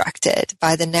constructed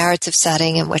by the narrative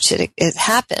setting in which it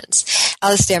happens.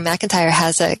 Alistair McIntyre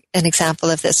has an example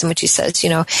of this in which he says,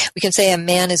 we can say a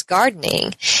man is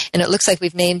gardening and it looks like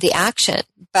we've named the action,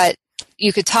 but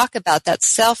you could talk about that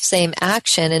same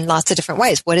action in lots of different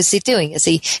ways. What is he doing? Is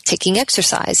he taking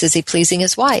exercise? Is he pleasing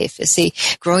his wife? Is he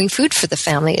growing food for the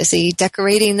family? Is he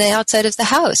decorating the outside of the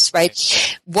house, right?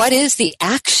 What is the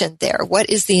action there?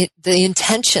 What is the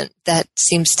intention that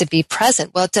seems to be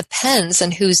present? Well, it depends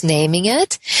on who's naming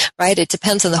it, right? It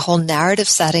depends on the whole narrative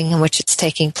setting in which it's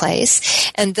taking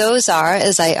place. And those are,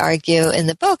 as I argue in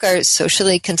the book, are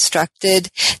socially constructed,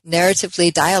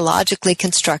 narratively, dialogically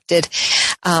constructed,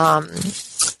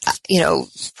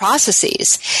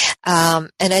 processes.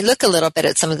 And I look a little bit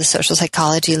at some of the social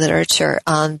psychology literature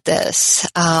on this.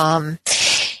 And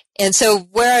so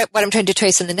what I'm trying to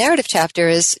trace in the narrative chapter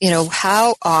is, there's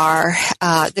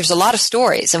a lot of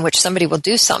stories in which somebody will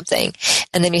do something.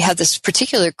 And then you have this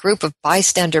particular group of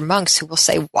bystander monks who will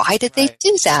say, why did they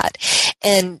do that?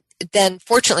 And then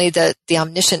fortunately the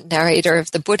omniscient narrator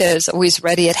of the Buddha is always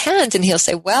ready at hand, and he'll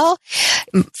say, well,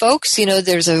 folks,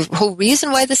 there's a whole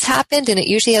reason why this happened, and it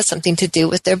usually has something to do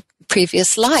with their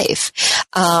previous life.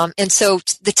 And so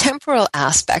the temporal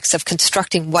aspects of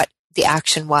constructing what the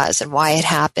action was and why it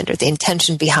happened, or the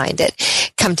intention behind it,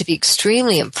 come to be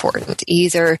extremely important.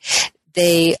 Either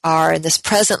they are in this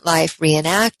present life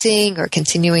reenacting or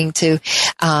continuing to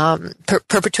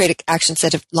perpetrate actions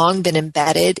that have long been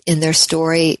embedded in their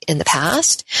story in the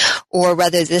past, or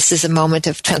whether this is a moment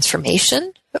of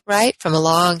transformation, right, from a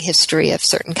long history of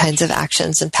certain kinds of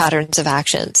actions and patterns of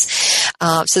actions.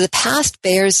 So the past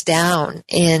bears down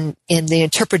in the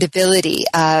interpretability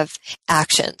of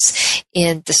actions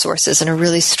in the sources in a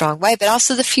really strong way, but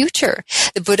also the future.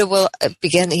 The Buddha will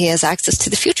he has access to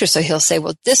the future, so he'll say,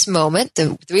 well, this moment,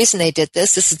 the reason they did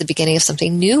this is the beginning of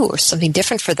something new or something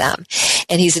different for them.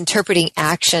 And he's interpreting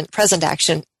action, present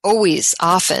action, always,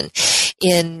 often,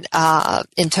 in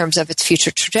terms of its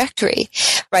future trajectory,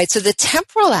 right? So the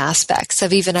temporal aspects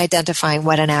of even identifying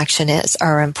what an action is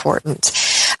are important.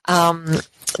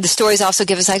 The stories also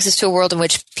give us access to a world in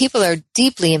which people are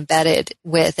deeply embedded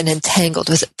with and entangled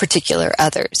with particular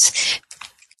others,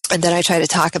 and that I try to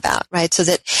talk about, right? So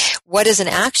that what is an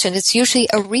action? It's usually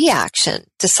a reaction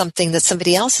to something that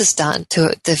somebody else has done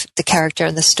to the character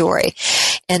in the story.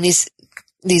 And these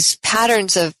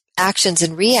patterns of actions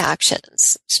and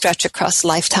reactions stretch across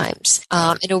lifetimes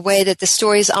in a way that the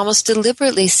stories almost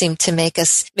deliberately seem to make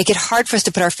it hard for us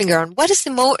to put our finger on what is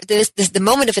the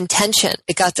moment of intention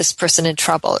that got this person in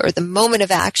trouble, or the moment of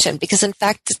action, because in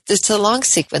fact it's a long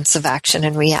sequence of action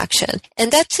and reaction.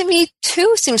 And that to me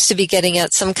too seems to be getting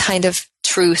at some kind of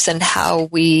truth and how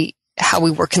we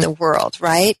work in the world,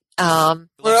 right?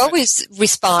 We're always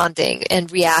responding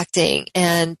and reacting,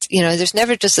 and there's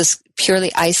never just this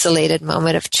purely isolated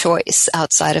moment of choice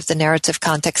outside of the narrative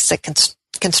context that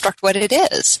construct what it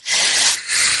is.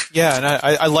 Yeah, and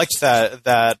I liked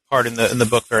that part in the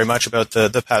book very much about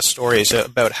the past stories,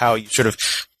 about how you sort of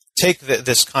take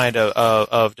this kind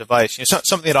of device,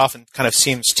 something that often kind of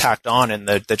seems tacked on in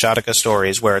the Jataka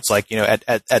stories, where it's like,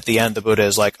 at the end the Buddha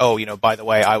is like, oh, by the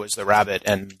way, I was the rabbit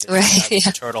and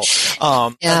the turtle.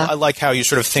 I like how you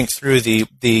sort of think through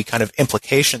the kind of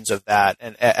implications of that,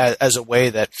 and as a way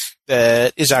that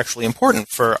is actually important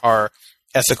for our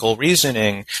ethical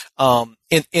reasoning,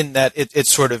 in that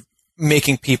it's sort of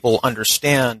making people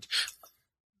understand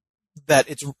that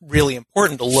it's really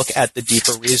important to look at the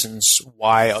deeper reasons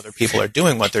why other people are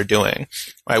doing what they're doing,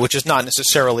 right? Which is not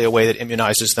necessarily a way that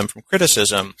immunizes them from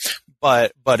criticism,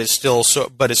 but is still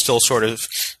sort of,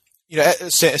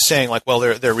 saying like, well,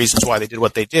 there are reasons why they did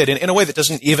what they did, in a way that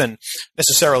doesn't even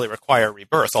necessarily require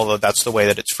rebirth, although that's the way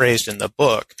that it's phrased in the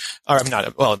book. Or I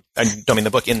don't mean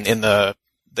the book, in the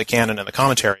canon and the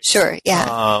commentary. Sure,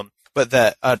 yeah. But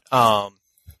that,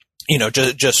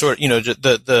 just sort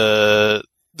of,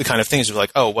 the kind of things of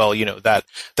like, oh, well,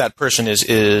 that person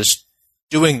is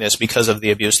doing this because of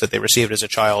the abuse that they received as a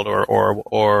child,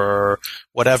 or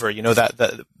whatever,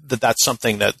 that's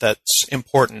something that's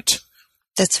important.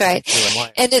 That's right.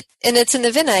 And it's in the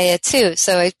Vinaya too.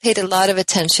 So I paid a lot of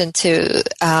attention to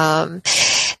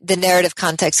the narrative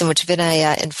context in which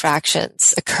Vinaya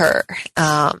infractions occur,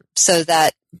 so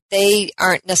that they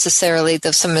aren't necessarily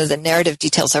some of the narrative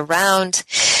details around,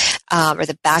 or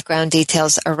the background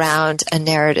details around a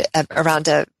narrative, around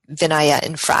a Vinaya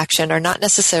infraction, are not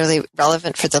necessarily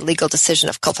relevant for the legal decision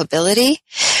of culpability,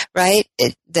 right?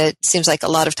 That seems like a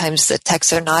lot of times the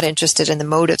texts are not interested in the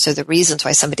motives or the reasons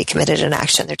why somebody committed an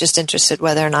action. They're just interested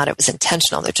whether or not it was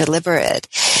intentional or deliberate.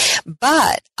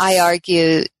 But I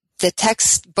argue the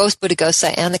text, both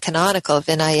Buddhaghosa and the canonical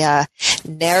Vinaya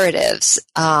narratives,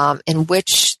 in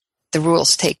which the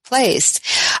rules take place,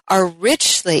 are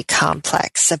richly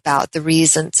complex about the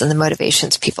reasons and the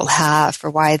motivations people have for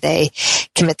why they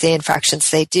commit the infractions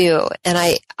they do. And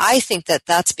I think that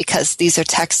that's because these are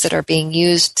texts that are being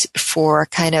used for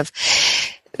kind of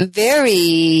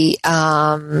very,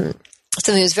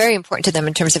 something that's very important to them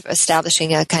in terms of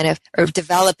establishing a kind of, or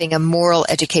developing a moral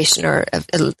education, or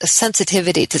a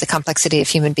sensitivity to the complexity of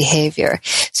human behavior.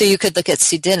 So you could look at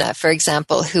Sudina, for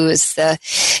example, who is the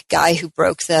guy who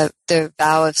broke the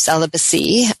vow of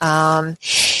celibacy, and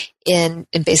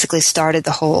basically started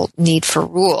the whole need for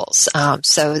rules,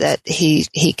 so that he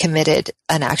committed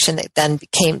an action that then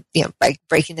became, by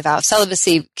breaking the vow of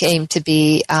celibacy, came to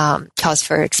be cause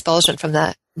for expulsion from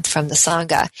the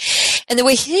Sangha. And the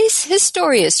way his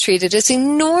story is treated is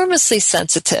enormously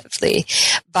sensitively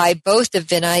by both the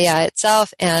Vinaya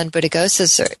itself and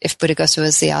Buddhaghosa's, or if Buddhaghosa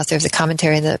was the author of the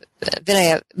commentary and the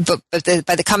Vinaya, but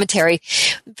by the commentary,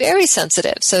 very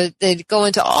sensitive. So they go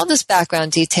into all this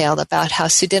background detail about how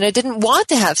Sudinna didn't want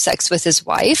to have sex with his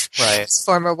wife, his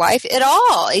former wife, at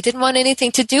all. He didn't want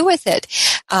anything to do with it.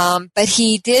 But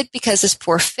he did because his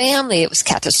poor family, it was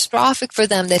catastrophic for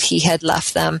them that he had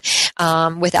left them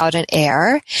without an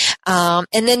heir.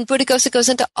 And then Buddhaghosa goes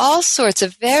into all sorts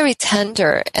of very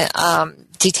tender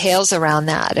details around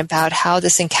that, about how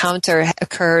this encounter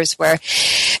occurs where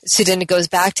Sudinna goes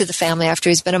back to the family after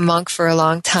he's been a monk for a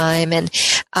long time, and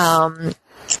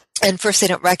first they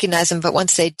don't recognize him, but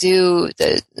once they do,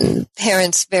 the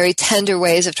parents' very tender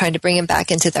ways of trying to bring him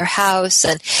back into their house.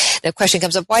 And the question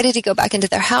comes up, why did he go back into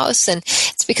their house? And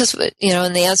it's because,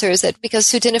 and the answer is that because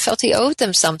Sudinna felt he owed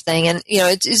them something. And,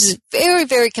 it's very,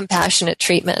 very compassionate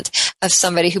treatment of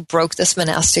somebody who broke this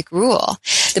monastic rule.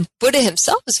 The Buddha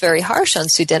himself was very harsh on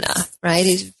Sudinna, right?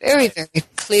 He's very, very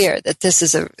clear that this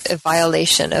is a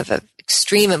violation of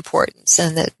extreme importance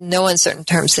and that no uncertain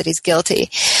terms that he's guilty.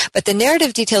 But the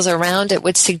narrative details around it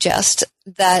would suggest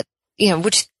that,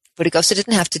 which Buddhaghosa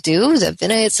didn't have to do. The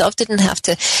Vinaya itself didn't have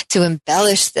to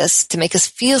embellish this to make us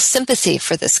feel sympathy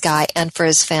for this guy and for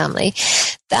his family.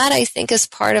 That, I think, is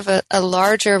part of a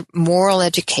larger moral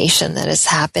education that is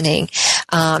happening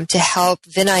to help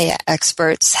Vinaya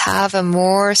experts have a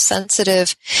more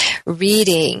sensitive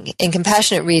reading and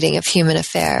compassionate reading of human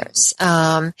affairs.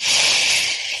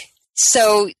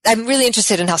 So I'm really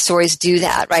interested in how stories do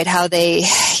that, right? How they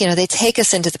take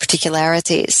us into the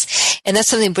particularities. And that's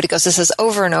something Buddhaghosa says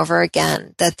over and over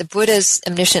again, that the Buddha's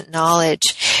omniscient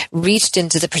knowledge reached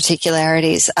into the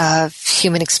particularities of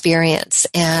human experience.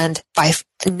 And by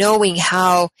knowing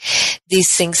how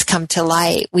these things come to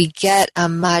light, we get a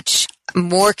much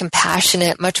more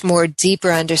compassionate, much more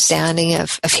deeper understanding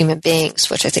of human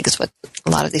beings, which I think is what a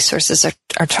lot of these sources are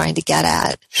trying to get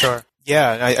at. Sure.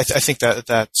 Yeah, and I think that's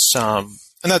that's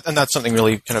something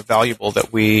really kind of valuable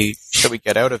that we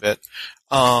get out of it.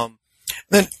 And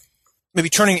then maybe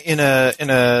turning in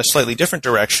a slightly different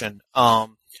direction.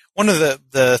 One of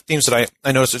the themes that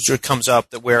I noticed as it comes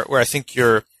up that where I think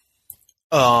you're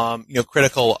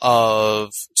critical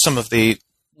of some of the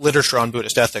literature on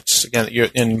Buddhist ethics, again, that you're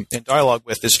in dialogue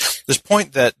with, is this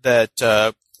point that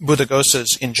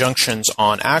Buddhaghosa's injunctions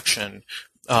on action,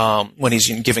 when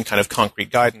he's giving kind of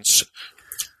concrete guidance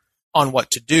on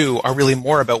what to do, are really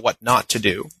more about what not to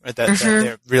do. Right?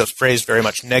 That they're phrased very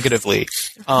much negatively,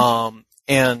 and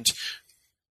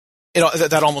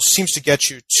that almost seems to get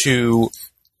you to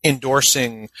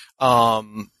endorsing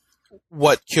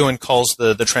what Keown calls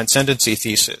the transcendency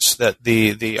thesis, that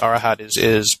the Arahat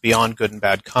is beyond good and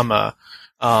bad karma.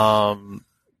 Could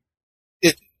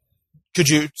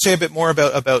you say a bit more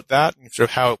about that, and sort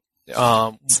of how?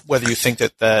 Whether you think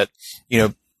that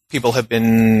people have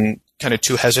been kind of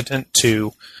too hesitant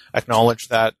to acknowledge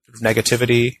that sort of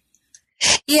negativity.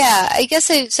 Yeah, I guess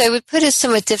I would put it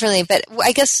somewhat differently, but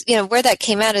I guess, where that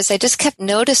came out is I just kept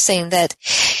noticing that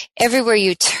everywhere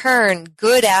you turn,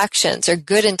 good actions or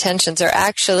good intentions are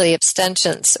actually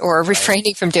abstentions or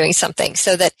refraining from doing something,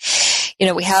 so that,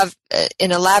 we have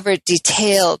in elaborate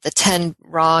detail the 10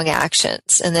 wrong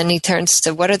actions, and then he turns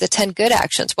to what are the 10 good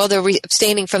actions? Well, they're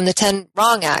abstaining from the 10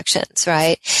 wrong actions,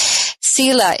 right?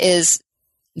 Sila is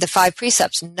the 5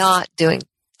 precepts, not doing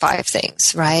 5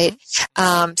 things, right?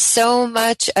 So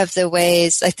much of the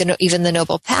ways, like even the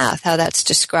Noble Path, how that's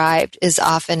described is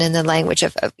often in the language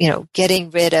of getting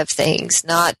rid of things,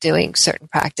 not doing certain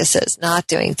practices, not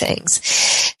doing things.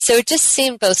 So it just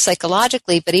seemed both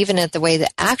psychologically, but even at the way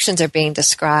the actions are being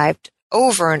described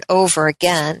over and over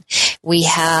again, we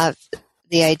have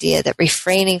the idea that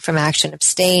refraining from action,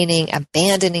 abstaining,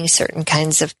 abandoning certain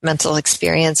kinds of mental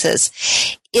experiences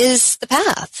is the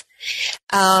path.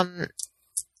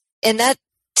 And that,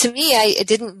 to me, I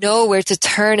didn't know where to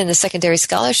turn in the secondary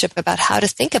scholarship about how to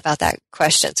think about that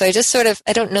question. So I just I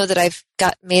don't know that I've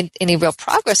made any real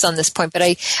progress on this point, but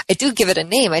I do give it a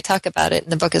name. I talk about it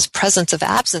in the book as presence of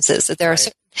absences, that there are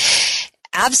certain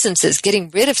absences,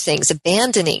 getting rid of things,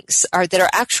 abandonings, that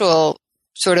are actual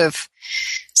sort of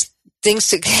things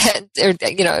to get, or,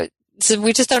 so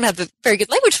we just don't have a very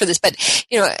good language for this, but,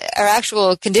 are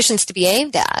actual conditions to be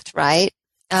aimed at, right?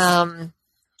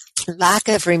 Lack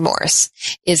of remorse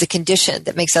is a condition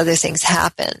that makes other things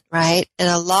happen, right? And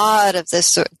a lot of the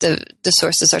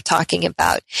sources are talking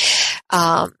about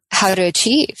how to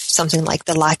achieve something like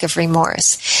the lack of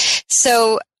remorse.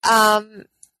 So,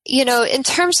 in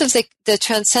terms of the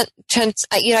transcend,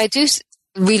 I do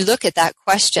relook at that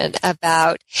question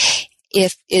about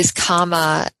is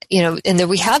karma, and then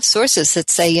we have sources that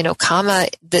say, karma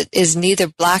that is neither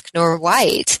black nor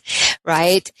white,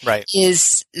 right? Right.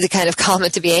 Is the kind of karma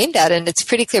to be aimed at. And it's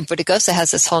pretty clear. Buddhaghosa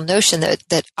has this whole notion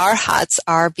that arhats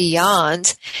are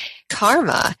beyond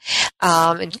karma,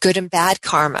 and good and bad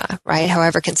karma, right?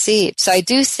 However conceived. So I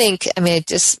do think,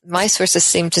 my sources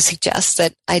seem to suggest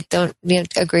that I don't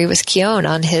agree with Keown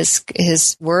on his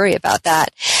worry about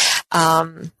that.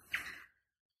 I've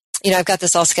got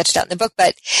this all sketched out in the book,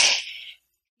 but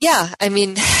yeah,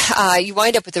 you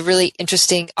wind up with a really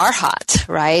interesting arhat,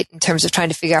 right? In terms of trying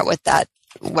to figure out what that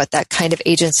kind of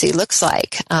agency looks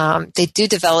like. They do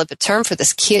develop a term for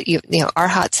this.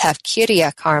 Arhats have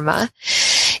kiriya karma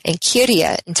and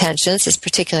kiriya intentions, this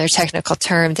particular technical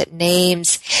term that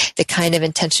names the kind of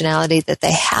intentionality that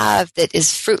they have that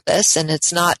is fruitless, and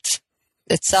it's not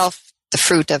itself the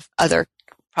fruit of other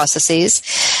processes.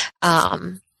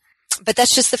 But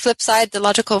that's just the flip side, the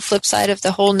logical flip side of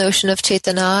the whole notion of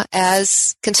Chaitanya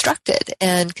as constructed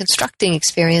and constructing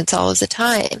experience all of the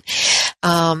time.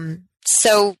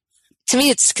 So to me,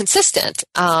 it's consistent,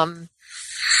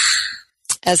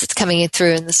 as it's coming in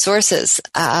through in the sources.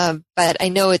 But I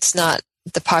know it's not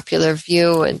the popular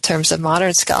view in terms of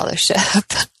modern scholarship.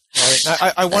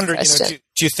 Right. I wonder, do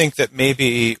you think that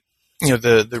maybe,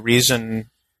 the reason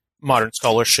modern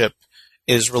scholarship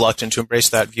is reluctant to embrace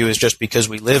that view is just because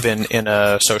we live in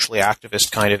a socially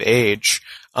activist kind of age?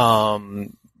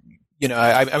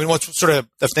 What's sort of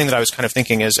the thing that I was kind of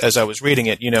thinking as I was reading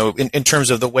it, in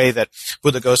terms of the way that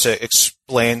Buddhaghosa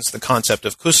explains the concept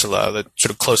of kusala, the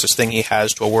sort of closest thing he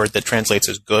has to a word that translates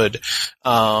as good,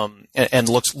 and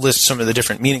lists some of the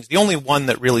different meanings. The only one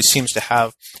that really seems to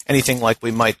have anything like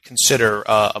we might consider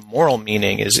a moral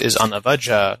meaning is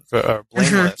anavajja, or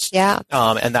blameless. Mm-hmm. Yeah.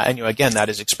 And again, that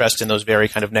is expressed in those very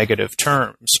kind of negative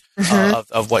terms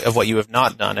of what you have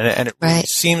not done, and it really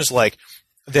seems like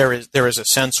there is a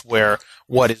sense where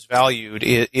what is valued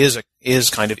is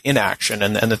kind of inaction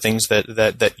and the things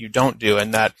that you don't do,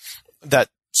 and that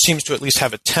seems to at least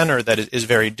have a tenor that is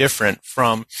very different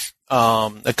from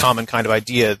a common kind of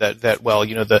idea that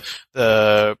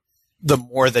the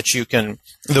more that you can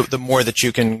the more that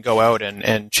you can go out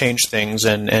and change things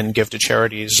and give to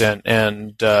charities and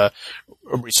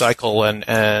recycle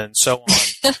and so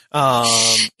on.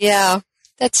 Yeah.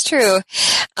 That's true.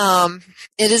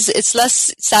 It's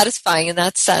less satisfying in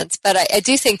that sense, but I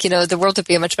do think, the world would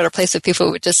be a much better place if people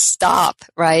would just stop,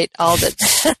 right? All the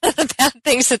bad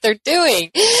things that they're doing,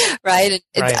 right?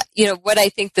 And what I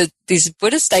think that these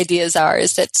Buddhist ideas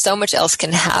is that so much else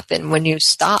can happen when you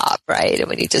stop, right? And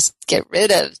when you just get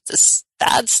rid of this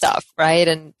bad stuff, right?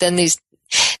 And then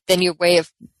your way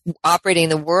of operating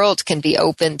the world can be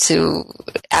open to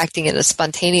acting in a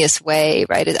spontaneous way,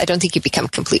 right? I don't think you become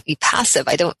completely passive.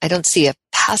 I don't see a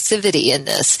passivity in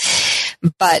this,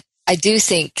 but I do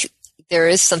think there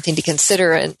is something to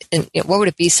consider. And what would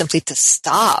it be simply to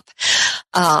stop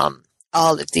all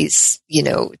of these,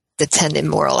 the 10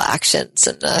 immoral actions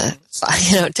and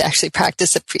to actually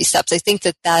practice the precepts? I think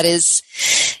that it's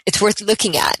worth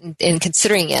looking at and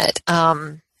considering it.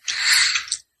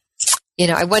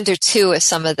 I wonder too if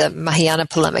some of the Mahayana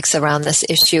polemics around this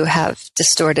issue have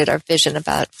distorted our vision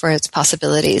for its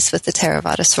possibilities with the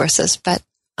Theravada sources. But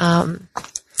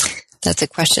that's a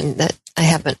question that I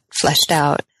haven't fleshed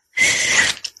out.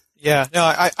 Yeah,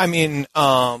 no,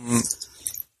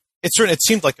 it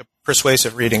seemed like a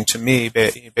persuasive reading to me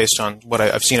based on what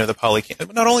I've seen of the Pali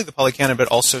Canon, not only the Pali Canon, but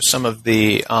also some of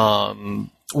the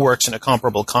works in a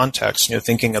comparable context,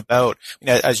 thinking about,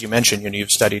 as you mentioned, you've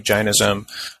studied Jainism,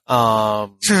 what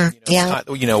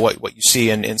you see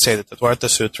in say, the Tattvartha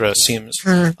Sutra seems,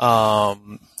 to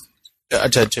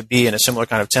be in a similar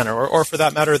kind of tenor, or for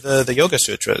that matter, the Yoga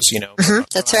Sutras,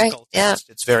 That's right. Yeah.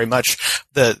 It's very much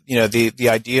the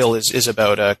ideal is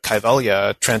about a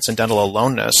kaivalya, transcendental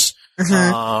aloneness.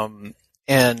 And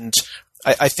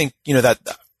I think,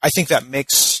 that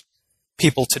makes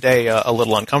people today a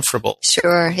little uncomfortable.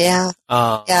 Sure. Yeah.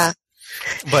 Yeah.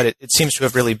 But it seems to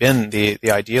have really been the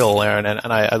ideal, Aaron,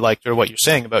 and I like what you're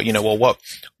saying about,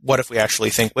 what if we actually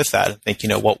think with that and think,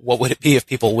 what would it be if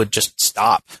people would just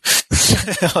stop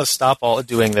all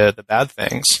doing the bad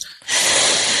things?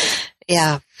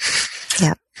 Yeah.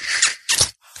 Yeah.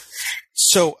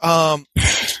 So,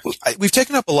 we've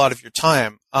taken up a lot of your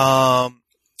time,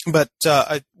 but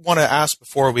I want to ask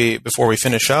before we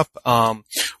finish up,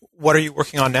 what are you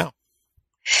working on now?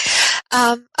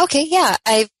 Okay, yeah.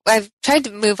 I've tried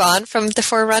to move on from the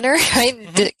Forerunner, right?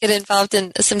 Get involved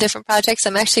in some different projects.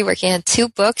 I'm actually working on 2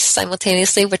 books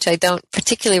simultaneously, which I don't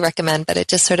particularly recommend, but it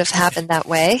just sort of happened that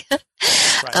way.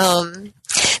 Right.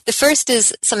 The first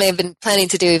is something I've been planning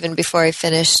to do even before I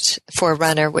finished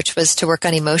Forerunner, which was to work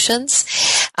on emotions.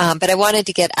 But I wanted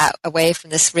to get away from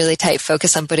this really tight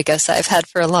focus on Buddhaghosa I've had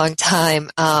for a long time.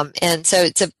 And so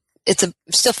it's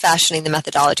still fashioning the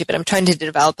methodology, but I'm trying to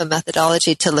develop a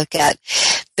methodology to look at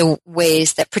the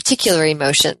ways that particular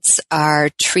emotions are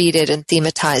treated and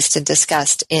thematized and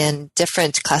discussed in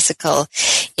different classical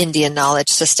Indian knowledge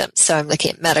systems. So I'm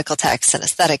looking at medical texts and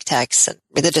aesthetic texts and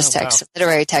religious texts and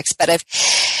literary texts. But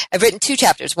I've written 2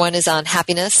 chapters. One is on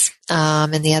happiness,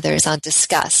 and the other is on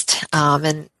disgust.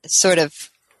 And sort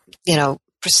of,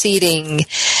 proceeding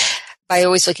by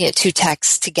always looking at 2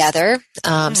 texts together.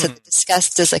 So the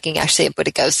disgust is looking actually at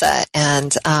Buddhaghosa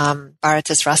and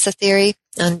Bharata's rasa theory,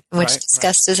 on which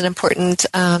disgust is an important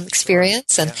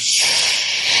experience.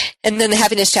 And then the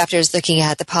happiness chapter is looking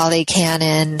at the Pali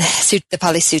Canon, the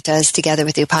Pali Suttas, together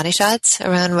with the Upanishads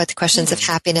around what the questions of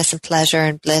happiness and pleasure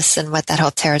and bliss and what that whole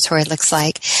territory looks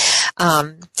like.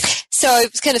 So I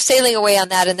was kind of sailing away on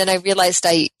that, and then I realized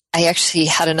I actually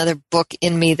had another book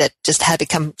in me that just had to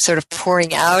come sort of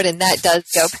pouring out, and that does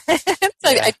go.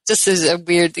 Just is a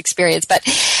weird experience, but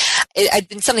I'd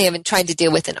been something I've been trying to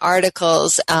deal with in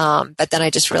articles, but then I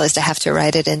just realized I have to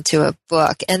write it into a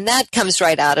book, and that comes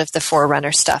right out of the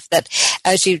Forerunner stuff. That,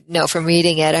 as you know from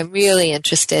reading it, I'm really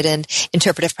interested in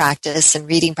interpretive practice and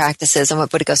reading practices and what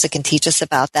Buddhaghosa can teach us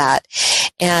about that.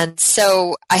 And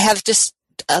so I have just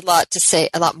a lot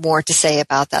more to say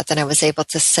about that than I was able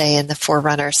to say in the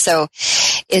Forerunner. So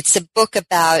it's a book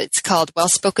it's called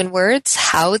Well-Spoken Words,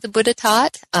 How the Buddha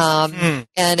Taught. And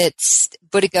it's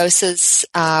Buddhaghosa's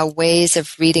ways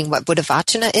of reading what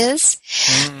Buddhavacana is.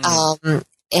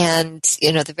 And,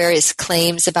 the various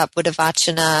claims about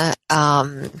Buddhavacana,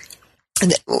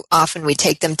 often we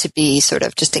take them to be sort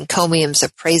of just encomiums or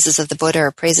praises of the Buddha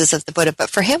or praises of the Buddha,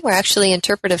 but for him, we're actually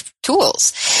interpretive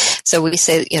tools. So we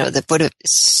say, the Buddha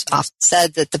is often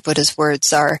said that the Buddha's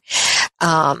words are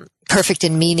perfect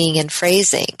in meaning and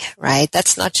phrasing, right?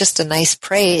 That's not just a nice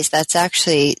praise. That's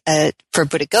actually, for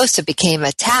Buddhaghosa, became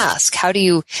a task. How do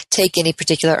you take any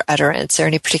particular utterance or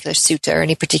any particular sutta or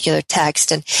any particular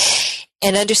text and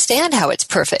understand how it's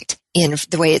perfect in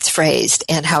the way it's phrased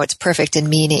and how it's perfect in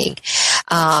meaning.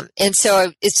 And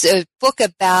so it's a book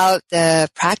about the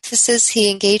practices he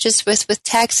engages with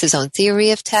text, his own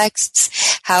theory of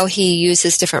texts, how he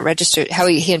uses different registers, how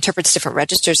he interprets different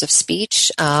registers of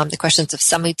speech, the questions of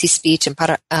sammuti speech and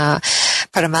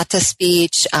paramata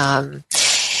speech.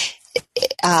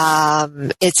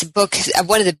 It's a book,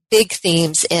 one of the big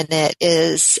themes in it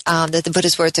is that the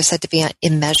Buddha's words are said to be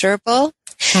immeasurable.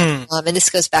 And this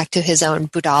goes back to his own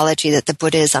Buddhology, that the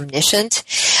Buddha is omniscient.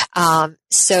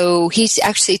 So he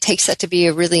actually takes that to be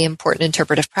a really important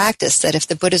interpretive practice, that if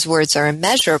the Buddha's words are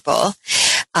immeasurable,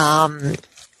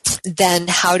 then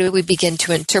how do we begin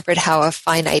to interpret how a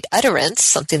finite utterance,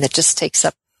 something that just takes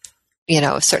up,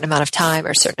 a certain amount of time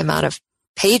or a certain amount of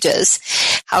pages,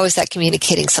 how is that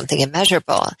communicating something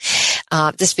immeasurable?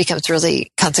 This becomes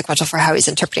really consequential for how he's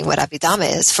interpreting what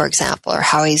Abhidhamma is, for example, or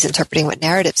how he's interpreting what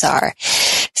narratives are.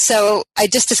 So I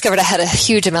just discovered I had a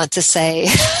huge amount to say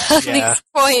on these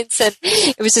points, and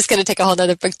it was just going to take a whole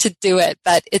other book to do it,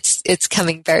 but it's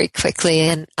coming very quickly,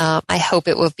 and I hope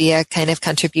it will be a kind of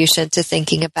contribution to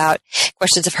thinking about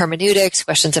questions of hermeneutics,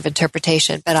 questions of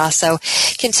interpretation, but also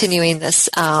continuing this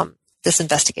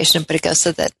investigation of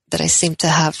Buddhaghosa that I seem to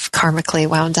have karmically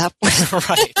wound up with.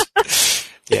 Right.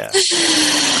 Yeah.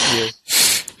 You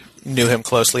knew him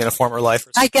closely in a former life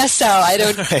or something? I guess so. I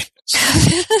don't right.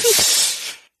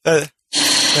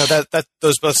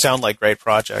 Those both sound like great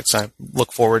projects. I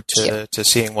look forward to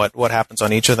seeing what happens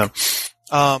on each of them.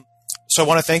 So I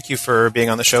want to thank you for being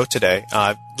on the show today.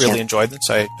 I really enjoyed this.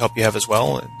 I hope you have as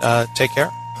well. Take care.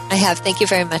 I have. Thank you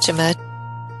very much, Ahmed.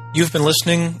 You've been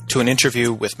listening to an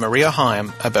interview with Maria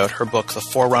Heim about her book, The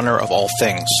Forerunner of All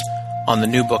Things, on the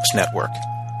New Books Network.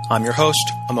 I'm your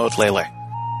host, Amod Lele.